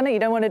already done it, you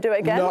don't want to do it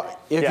again. No,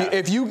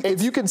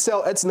 if you can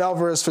sell Edson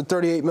Alvarez for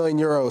 38 million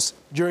euros,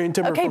 Jurriën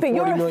Timber for 40 million euros. Okay, but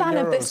you're a fan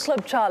of this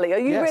club, Charlie. Are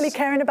you really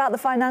caring about the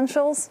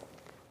financials?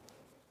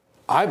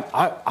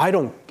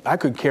 I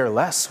could care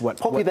less what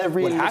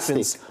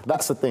happens.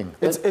 That's the thing.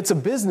 It's a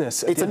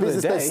business. It's a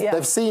business.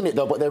 They've seen it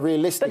though, but they're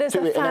realistic to it.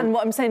 But as a fan,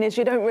 what I'm saying is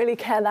you don't really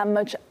care that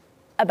much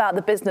about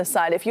the business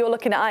side. If you're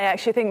looking at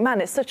Ajax, you think,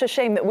 man, it's such a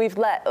shame that we've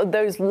let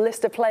those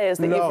list of players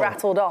that you've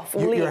rattled off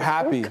leave. You're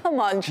happy. Come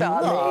on,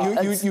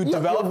 Charlie. You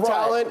develop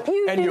talent,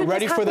 and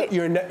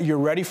you're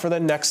ready for the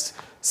next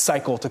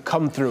cycle to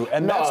come through,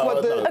 and that's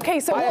what the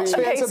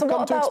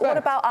what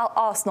about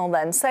Arsenal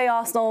then? Say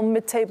Arsenal,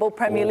 mid-table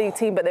Premier League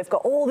team, but they've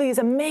got all these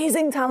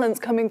amazing talents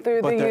coming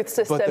through the youth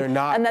system,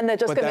 and then they're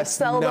just going to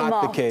sell them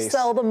off.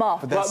 Sell them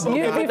off.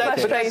 You'd be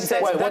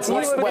frustrated.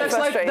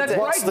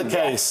 What's the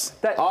case?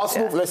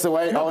 Arsenal, listen,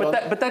 wait.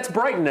 But that's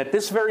Brighton at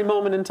this very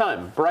moment in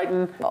time.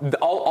 Brighton,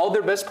 all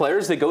their best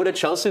players, they go to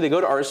Chelsea, they go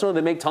to Arsenal,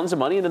 they make tons of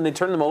money, and then they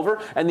turn them over.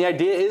 And the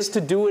idea is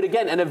to do it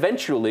again, and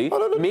eventually,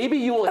 maybe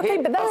you will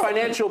hit a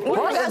financial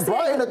point.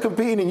 Brighton are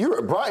competing in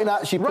Europe. Brighton are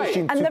actually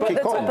pushing to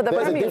kick on.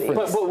 There's a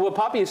difference. But what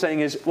Poppy is saying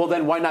is, well,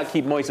 then why not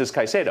keep Moises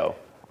Caicedo?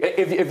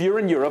 If you're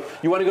in Europe,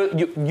 you want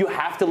to go. You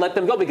have to let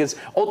them go because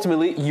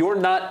ultimately you're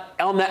not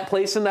on that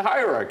place in the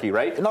hierarchy,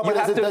 right? No, but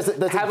you have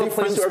to have a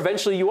place where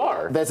eventually you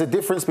are. There's a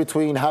difference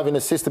between having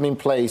a system in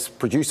place,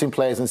 producing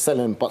players and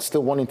selling them, but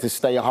still wanting to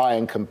stay high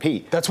and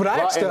compete. That's what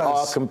Ajax does. Brighton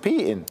are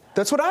competing.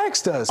 That's what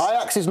Ajax does.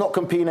 Ajax is not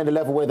competing at the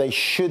level where they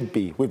should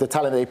be with the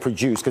talent they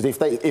produce. Because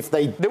if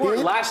they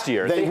weren't last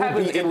year, they would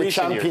be in the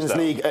Champions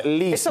League at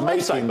least. It's a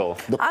life cycle.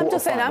 I'm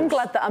just saying, I'm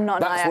glad that I'm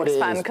not an Ajax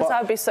fan because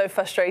I'd be so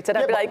frustrated.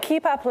 I'd be like,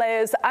 keep our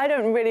players. I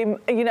don't really.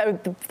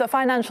 The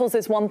financials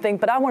is one thing,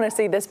 but I want to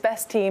see this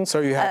best team. So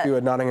are you happy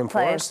with Nottingham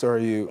Forest, or are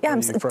you? Yeah,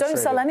 don't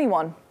sell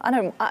anyone.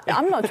 I'm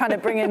not trying to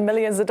bring in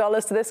millions of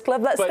dollars to this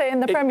club. Let's stay in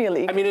the Premier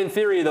League. I mean, in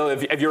theory, though,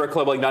 if you're a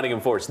club like Nottingham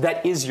Forest,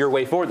 that is your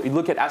way forward. You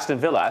look at Aston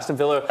Villa. Aston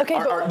Villa,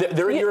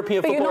 they're in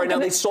European football right now.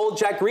 They sold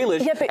Jack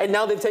Grealish, and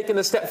now they've taken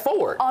a step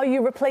forward. Are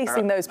you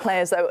replacing those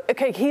players, though?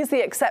 Okay, he's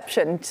the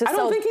exception. I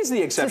don't think he's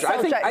the exception.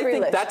 I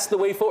think that's the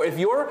way forward. If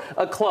you're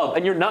a club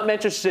and you're not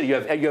Manchester City,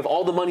 you have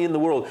all the money in the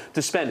world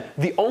to spend.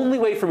 The only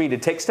way for me to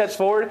take steps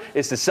forward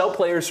is to sell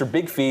players for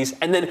big fees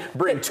and then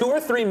bring 2 or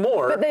 3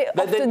 more that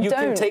then you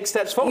can take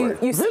steps forward.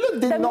 Villa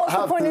did not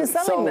have to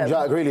sell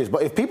Jack Grealish,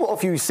 but if people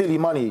offer you silly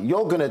money,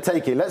 you're going to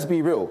take it. Let's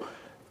be real.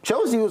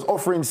 Chelsea was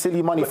offering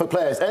silly money for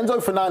players.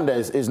 Enzo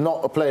Fernandez is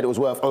not a player that was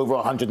worth over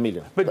 100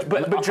 million. But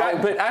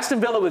Aston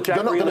Villa with Jack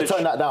Grealish... You're not going to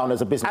turn that down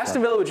as a business.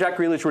 Aston Villa with Jack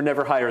Grealish were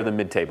never higher than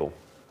mid-table.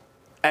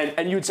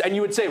 And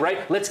you would say,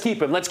 right, let's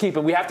keep him.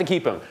 We have to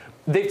keep him.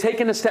 they've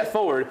taken a step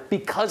forward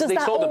because Does they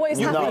that sold always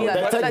them. happen?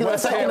 they're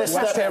taking a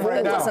step forward.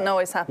 It doesn't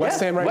always happen.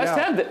 West Ham right West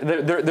now. Ham,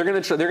 they're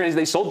going to.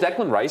 They sold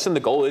Declan Rice, and the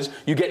goal is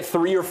you get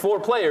 3 or 4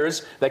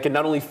 players that can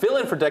not only fill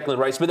in for Declan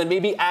Rice, but then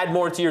maybe add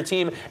more to your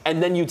team,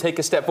 and then you take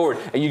a step forward,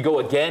 and you go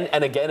again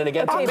and again and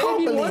again. I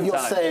can't believe you're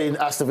saying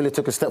Aston Villa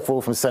took a step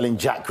forward from selling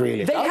Jack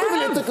Grealish. Aston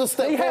Villa took a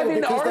step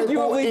forward because they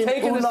brought in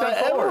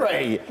Unai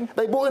Emery.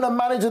 They brought in a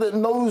manager that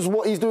knows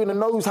what he's doing and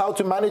knows how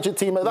to manage a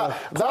team like that.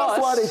 That's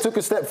why they took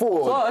a step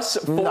forward. Plus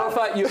 4 or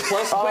 5 years.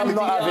 Plus I'm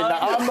not having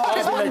that. I'm not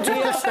having they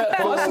took a step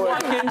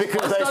forward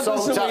because they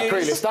sold Jack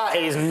Grealish. That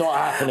is not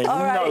happening.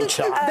 Right. No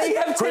chance. They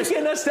have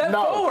taken a step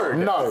forward.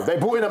 No, they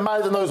brought in a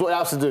manager that knows what he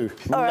has to do.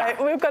 All right,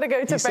 we've got to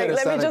go to break.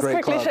 Let me just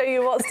quickly show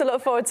you what's to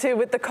look forward to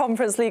with the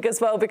Conference League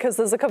as well, because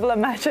there's a couple of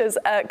matches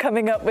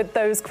coming up with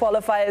those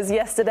qualifiers.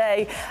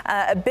 Yesterday,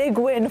 a big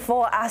win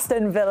for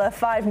Aston Villa,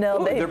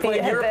 5-0. They're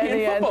playing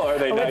European football, are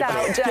they?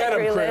 Without Jack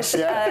Grealish.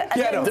 And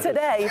then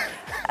today,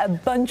 a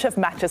bunch of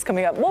matches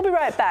coming up. We'll be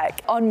right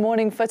back. On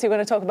Morning Footy, we're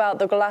going to talk about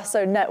the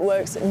Golasso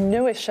Network's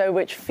newest show,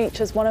 which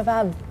features one of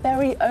our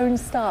very own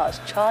stars,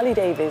 Charlie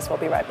Davies. We'll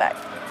be right back.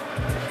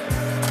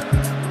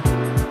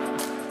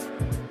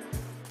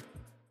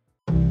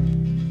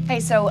 Hey,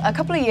 so a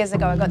couple of years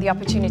ago, I got the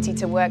opportunity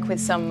to work with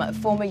some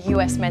former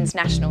US men's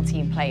national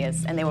team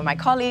players, and they were my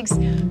colleagues,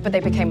 but they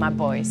became my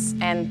boys.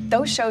 And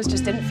those shows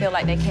just didn't feel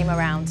like they came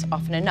around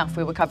often enough.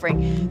 We were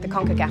covering the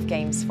CONCACAF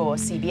games for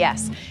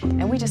CBS,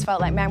 and we just felt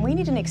like, man, we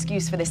need an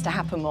excuse for this to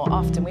happen more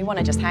often. We want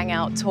to just hang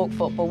out, talk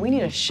football. We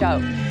need a show.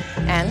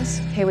 And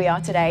here we are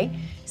today.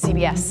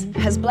 CBS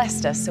has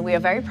blessed us, so we are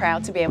very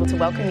proud to be able to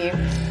welcome you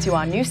to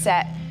our new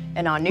set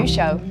and our new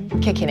show,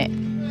 Kickin It.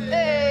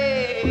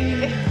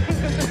 Hey!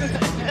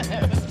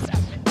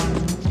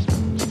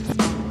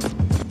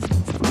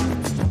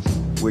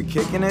 With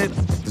Kickin It,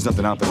 there's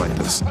nothing out there like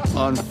this.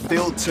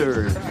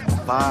 Unfiltered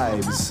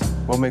vibes.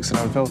 What makes it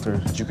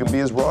unfiltered? You can be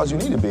as raw as you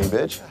need to be,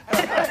 bitch.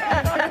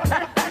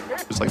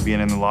 It's like being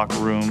in the locker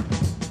room,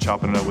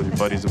 chopping it up with your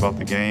buddies about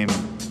the game.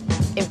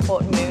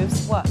 Important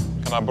moves, what?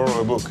 Can I borrow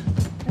a book?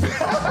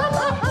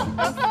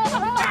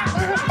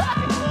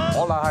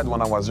 All I had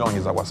when I was young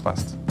is I was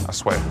fast. I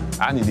swear.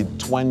 I needed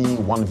 20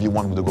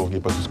 1v1 with the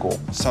goalkeeper to score.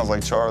 Sounds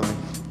like Charlie.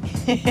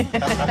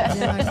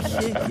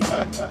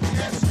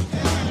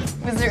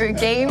 Was there a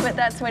game at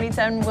that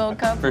 2010 World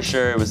Cup? For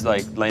sure, it was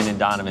like Landon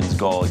Donovan's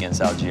goal against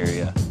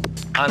Algeria.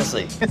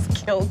 Honestly.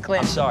 It's kill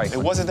Clint. I'm sorry. It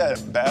wasn't that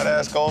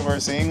badass goal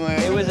versus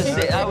England. It was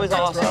that was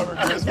awesome.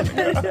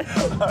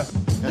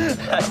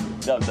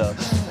 Dub.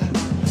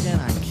 Can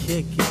I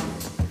kick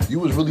it? You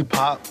was really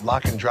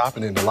lock and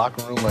dropping in the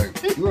locker room.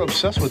 Like, you were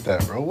obsessed with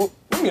that, bro. What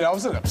do you mean? I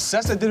wasn't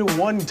obsessed. I did it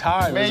one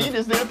time. Man, you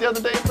just did it the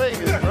other day in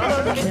Vegas,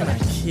 bro. Can I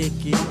kick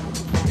it?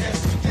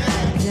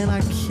 Can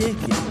I kick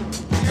it?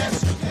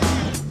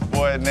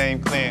 Boy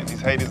named Clint,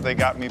 these haters, they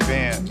got me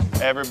banned.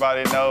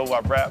 Everybody know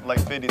I rap like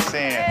 50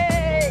 Cent.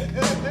 Hey.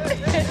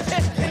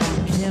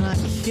 Can I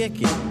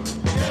kick it?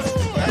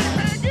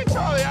 Man, get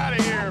Charlie out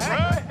of here, bro.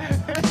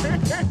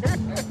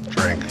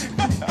 Drink.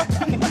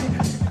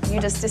 You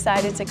just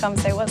decided to come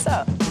say what's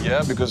up.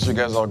 Yeah, because you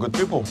guys are good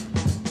people.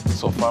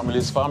 So family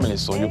is family,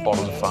 so you're part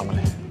of the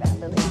family.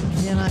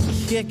 Can I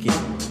kick it?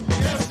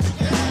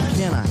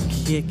 Can I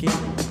kick it?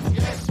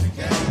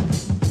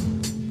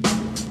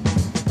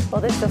 Well,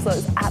 this just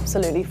looks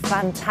absolutely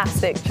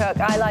fantastic, Chuck.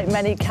 I, like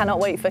many, cannot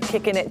wait for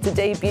Kickin It to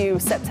debut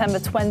September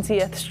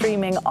 20th,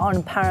 streaming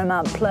on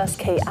Paramount+.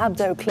 Kate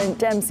Abdo, Clint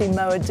Dempsey,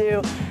 Mo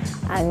Adu,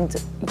 and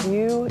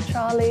you,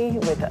 Charlie,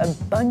 with a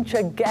bunch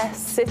of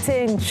guests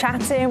sitting,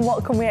 chatting.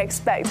 What can we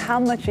expect? How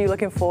much are you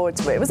looking forward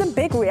to it? It was a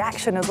big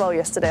reaction as well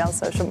yesterday on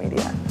social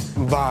media.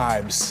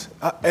 Vibes.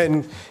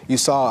 And you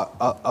saw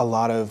a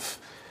lot of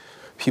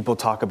people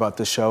talk about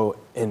the show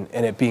and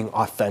it being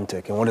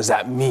authentic. And what does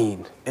that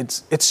mean?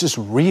 It's just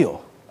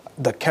real.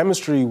 The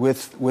chemistry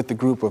with the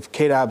group of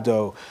Kate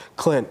Abdo,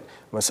 Clint,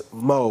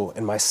 Mo,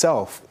 and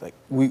myself, like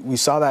we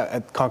saw that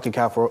at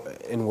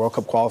CONCACAF in World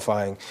Cup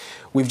qualifying.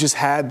 We've just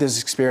had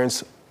this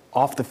experience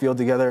off the field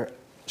together,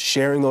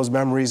 sharing those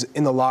memories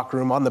in the locker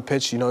room, on the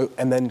pitch,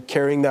 and then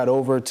carrying that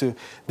over to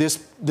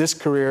this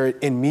career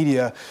in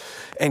media.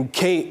 And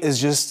Kate is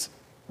just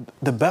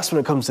the best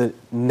when it comes to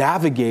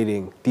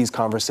navigating these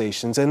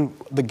conversations. And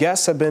the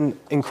guests have been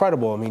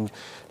incredible. I mean,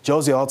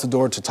 Josie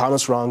Altidore to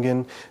Thomas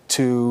Rongen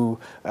to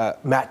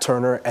Matt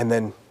Turner, and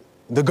then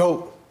the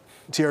GOAT,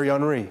 Thierry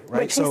Henry,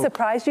 right? Which he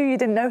surprised you? You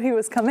didn't know he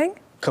was coming?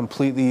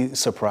 Completely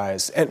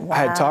surprised. And wow. I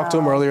had talked to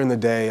him earlier in the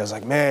day. I was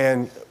like,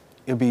 man,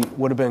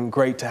 would have been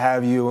great to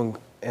have you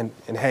and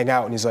hang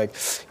out. And he's like,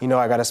 I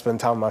got to spend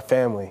time with my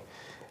family.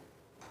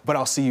 But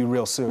I'll see you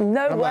real soon.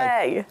 No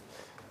way.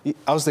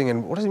 I was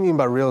thinking, what does he mean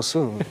by real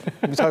soon?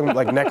 You talking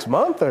like next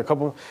month or a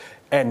couple?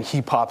 And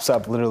he pops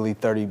up literally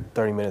 30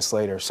 minutes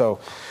later. So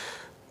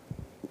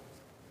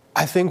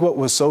I think what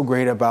was so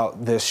great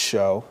about this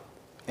show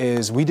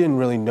is we didn't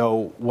really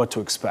know what to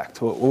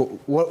expect.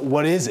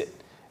 What is it?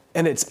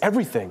 And it's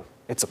everything.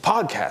 It's a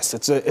podcast.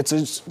 It's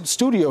a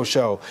studio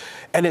show.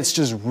 And it's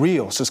just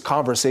real. It's just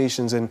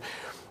conversations. And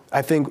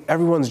I think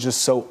everyone's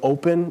just so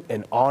open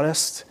and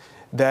honest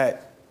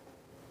that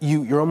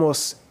you're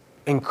almost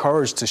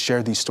encouraged to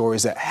share these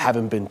stories that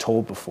haven't been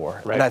told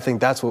before. Right. And I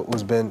think that's what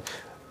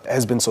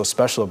has been so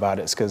special about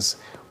it, is because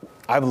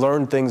I've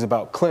learned things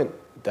about Clint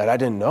that I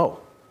didn't know.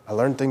 I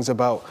learned things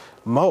about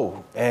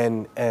Mo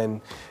and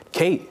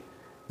Kate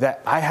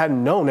that I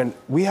hadn't known. And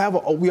we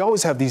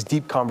always have these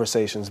deep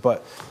conversations,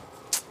 but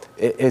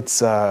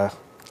I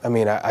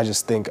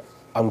just think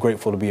I'm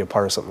grateful to be a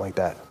part of something like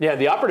that. Yeah,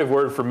 the operative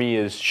word for me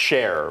is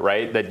share,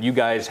 right? That you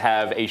guys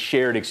have a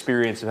shared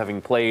experience of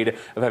having played,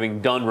 of having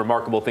done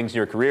remarkable things in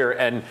your career.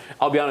 And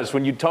I'll be honest,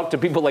 when you talk to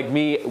people like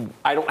me,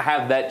 I don't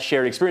have that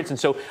shared experience. And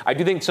so I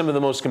do think some of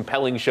the most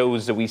compelling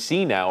shows that we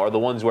see now are the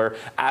ones where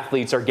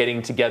athletes are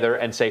getting together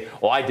and say,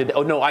 I did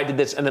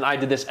this, and then I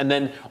did this. And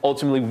then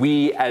ultimately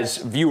we as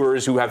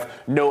viewers who have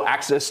no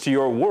access to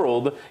your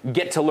world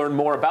get to learn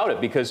more about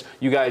it, because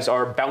you guys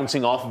are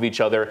bouncing off of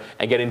each other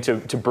and getting to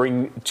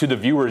bring to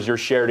the viewers your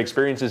shared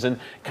experiences and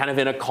kind of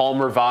in a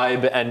calmer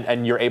vibe,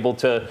 and you're able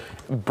to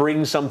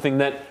bring something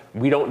that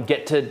we don't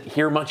get to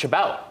hear much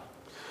about.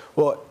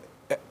 Well,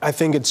 I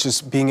think it's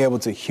just being able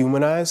to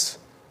humanize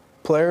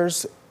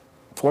players,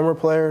 former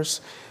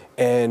players,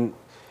 and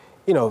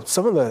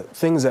some of the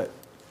things that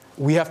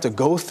we have to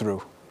go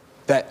through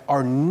that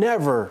are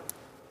never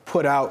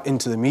put out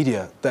into the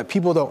media, that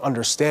people don't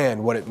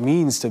understand what it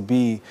means to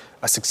be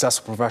a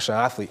successful professional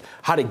athlete,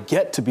 how to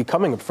get to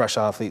becoming a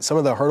professional athlete, some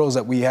of the hurdles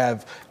that we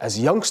have as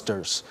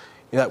youngsters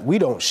that we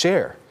don't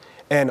share.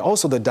 And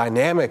also the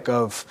dynamic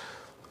of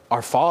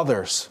our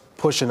fathers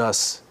pushing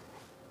us,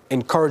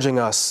 encouraging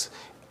us,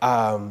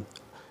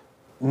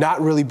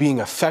 not really being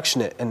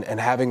affectionate and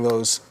having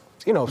those,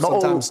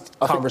 sometimes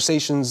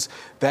conversations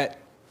that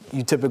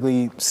you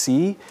typically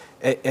see.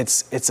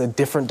 It's a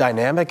different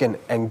dynamic,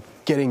 and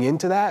getting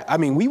into that. I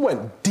mean, we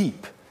went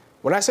deep.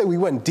 When I say we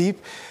went deep,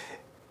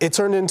 it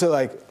turned into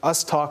like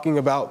us talking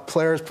about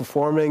players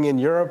performing in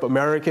Europe,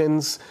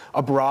 Americans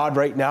abroad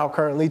right now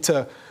currently,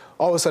 to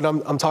all of a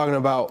sudden I'm talking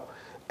about,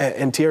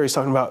 and Thierry's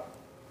talking about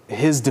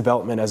his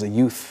development as a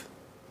youth.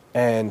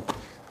 And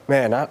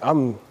man,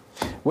 I'm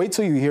wait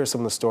till you hear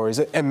some of the stories.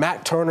 And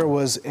Matt Turner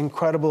was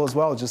incredible as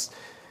well. Just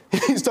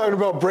he's talking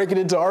about breaking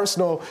into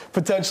Arsenal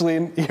potentially,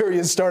 and here he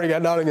is starting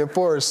at Nottingham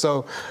Forest.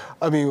 So,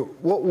 I mean,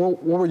 what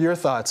were your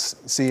thoughts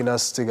seeing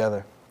us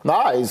together?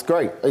 Nah, it's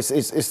great.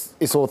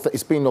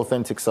 It's being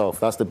authentic self.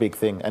 That's the big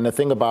thing. And the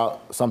thing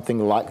about something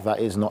like that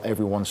is not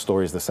everyone's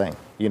story is the same.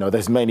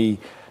 There's many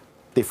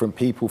different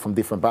people from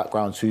different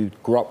backgrounds who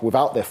grew up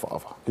without their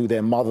father, who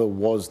their mother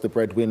was the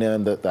breadwinner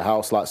and the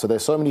house light. So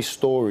there's so many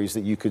stories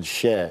that you could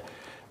share.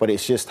 But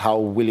it's just how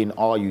willing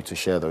are you to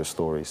share those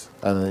stories?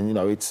 And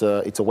then, it's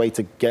a way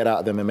to get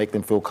at them and make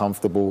them feel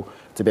comfortable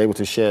to be able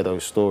to share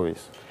those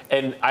stories.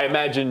 And I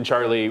imagine,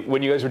 Charlie,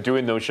 when you guys were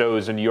doing those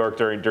shows in New York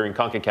during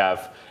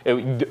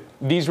CONCACAF,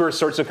 these were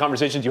sorts of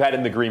conversations you had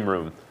in the green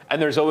room.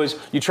 And there's always,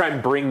 you try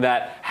and bring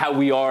that how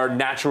we are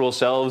natural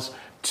selves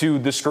to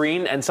the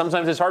screen, and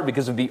sometimes it's hard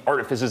because of the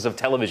artifices of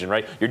television,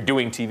 right? You're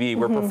doing TV,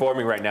 we're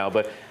performing right now,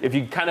 but if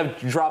you kind of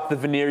drop the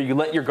veneer, you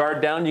let your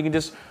guard down, you can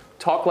just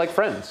talk like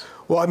friends.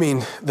 Well, I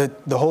mean,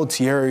 the whole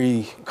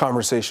Thierry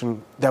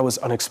conversation, that was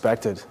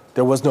unexpected.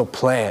 There was no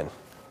plan.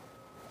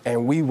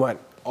 And we went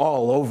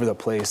all over the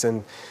place.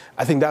 And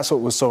I think that's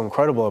what was so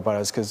incredible about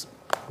us, because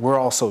we're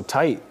all so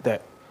tight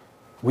that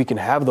we can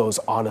have those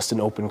honest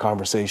and open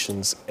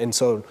conversations. And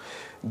so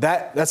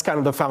that's kind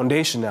of the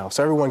foundation now.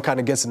 So everyone kind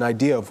of gets an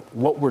idea of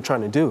what we're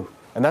trying to do.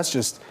 And that's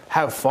just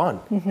have fun,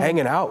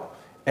 hanging out.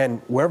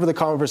 And wherever the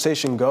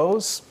conversation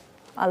goes,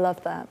 I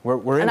love that.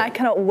 We're in and it. I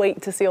cannot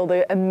wait to see all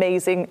the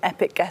amazing,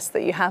 epic guests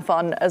that you have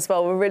on as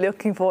well. We're really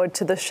looking forward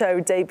to the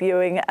show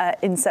debuting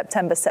in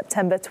September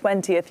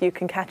 20th. You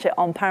can catch it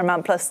on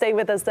Paramount Plus. Stay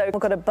with us, though. We've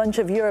got a bunch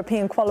of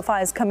European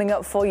qualifiers coming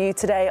up for you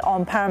today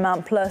on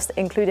Paramount Plus,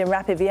 including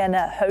Rapid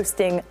Vienna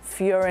hosting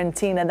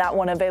Fiorentina. That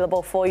one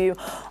available for you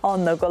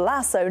on the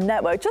Golasso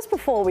Network. Just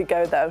before we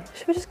go, though,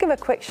 should we just give a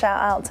quick shout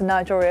out to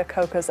Nigel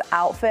Reo-Coco's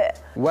outfit?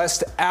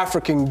 West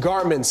African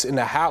garments in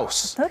the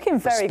house. Looking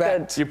very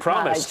good. You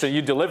promised, so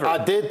you delivered.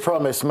 I did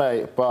promise,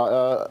 mate, but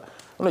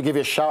I'm going to give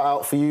you a shout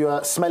out for you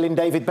smelling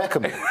David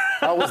Beckham.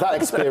 How was that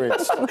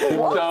experience?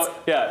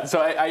 So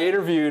I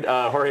interviewed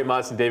Jorge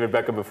Mas and David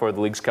Beckham before the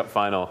Leagues Cup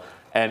final,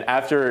 and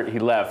after he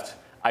left,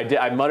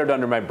 I muttered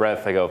under my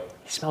breath, I go,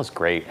 he smells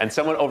great. And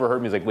someone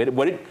overheard me, was like, wait,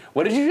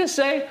 what did you just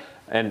say?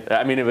 And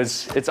I mean,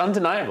 it's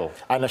undeniable.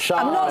 And a shout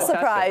I'm not out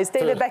surprised.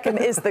 David Beckham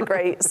is the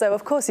great, so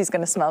of course he's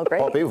going to smell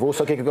great. We've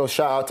also got to go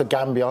shout out to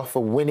Gambia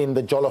for winning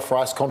the Jollof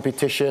Rice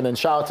competition, and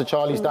shout out to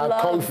Charlie's dad,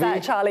 Love Kofi.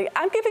 that, Charlie.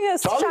 I'm giving a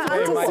shout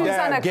out to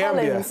Susanna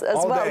Collins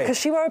as well, because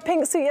she wore a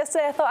pink suit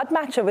yesterday. I thought I'd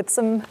match her with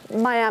some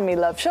Miami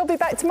love. She'll be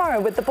back tomorrow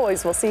with the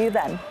boys. We'll see you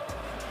then.